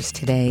Matters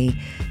today.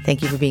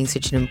 Thank you for being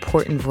such an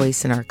important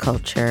voice in our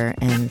culture,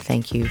 and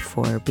thank you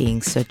for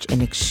being such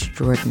an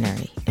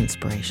extraordinary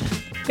inspiration.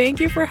 Thank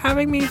you for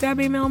having me,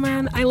 Debbie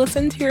Millman. I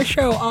listen to your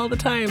show all the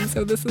time,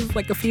 so this is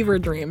like a fever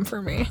dream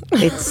for me.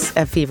 It's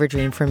a fever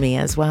dream for me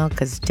as well,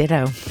 because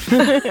ditto.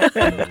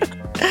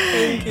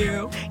 Thank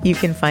you. You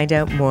can find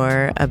out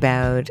more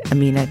about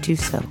Aminatou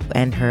Sow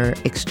and her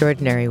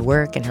extraordinary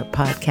work and her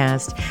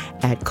podcast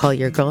at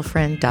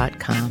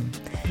callyourgirlfriend.com.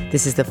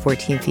 This is the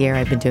 14th year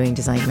I've been doing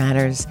Design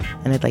Matters,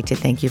 and I'd like to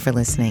thank you for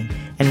listening.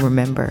 And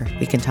remember,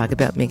 we can talk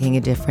about making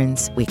a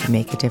difference, we can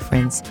make a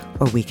difference,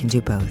 or we can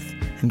do both.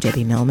 I'm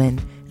Debbie Millman,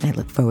 and I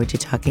look forward to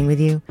talking with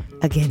you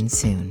again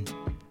soon.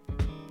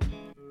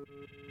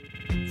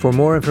 For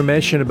more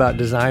information about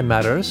Design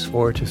Matters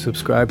or to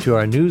subscribe to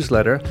our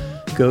newsletter,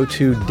 go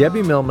to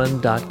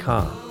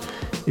debbiemillman.com.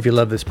 If you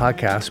love this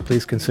podcast,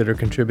 please consider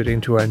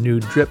contributing to our new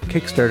Drip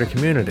Kickstarter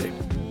community.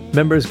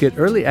 Members get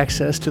early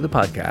access to the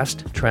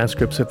podcast,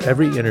 transcripts of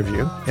every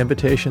interview,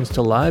 invitations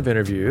to live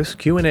interviews,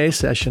 Q&A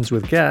sessions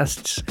with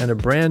guests, and a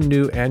brand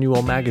new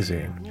annual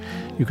magazine.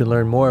 You can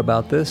learn more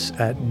about this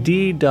at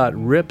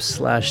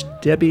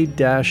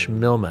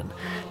d.rip/Debbie-Millman.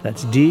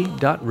 That's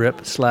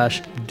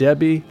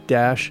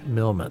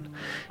d.rip/Debbie-Millman.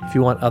 If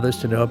you want others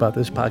to know about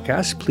this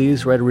podcast,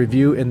 please write a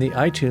review in the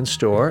iTunes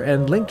store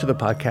and link to the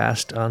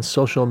podcast on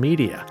social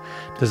media.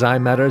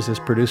 Design Matters is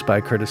produced by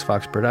Curtis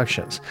Fox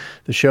Productions.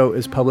 The show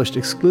is published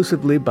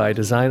exclusively by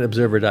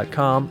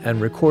DesignObserver.com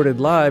and recorded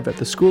live at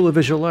the School of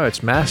Visual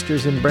Arts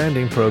Masters in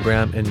Branding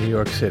program in New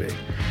York City.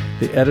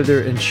 The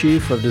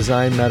editor-in-chief of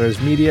Design Matters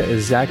Media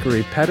is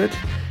Zachary Pettit,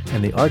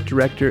 and the art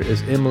director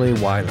is Emily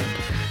Weiland.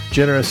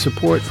 Generous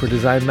support for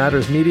Design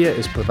Matters Media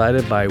is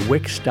provided by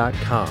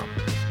Wix.com.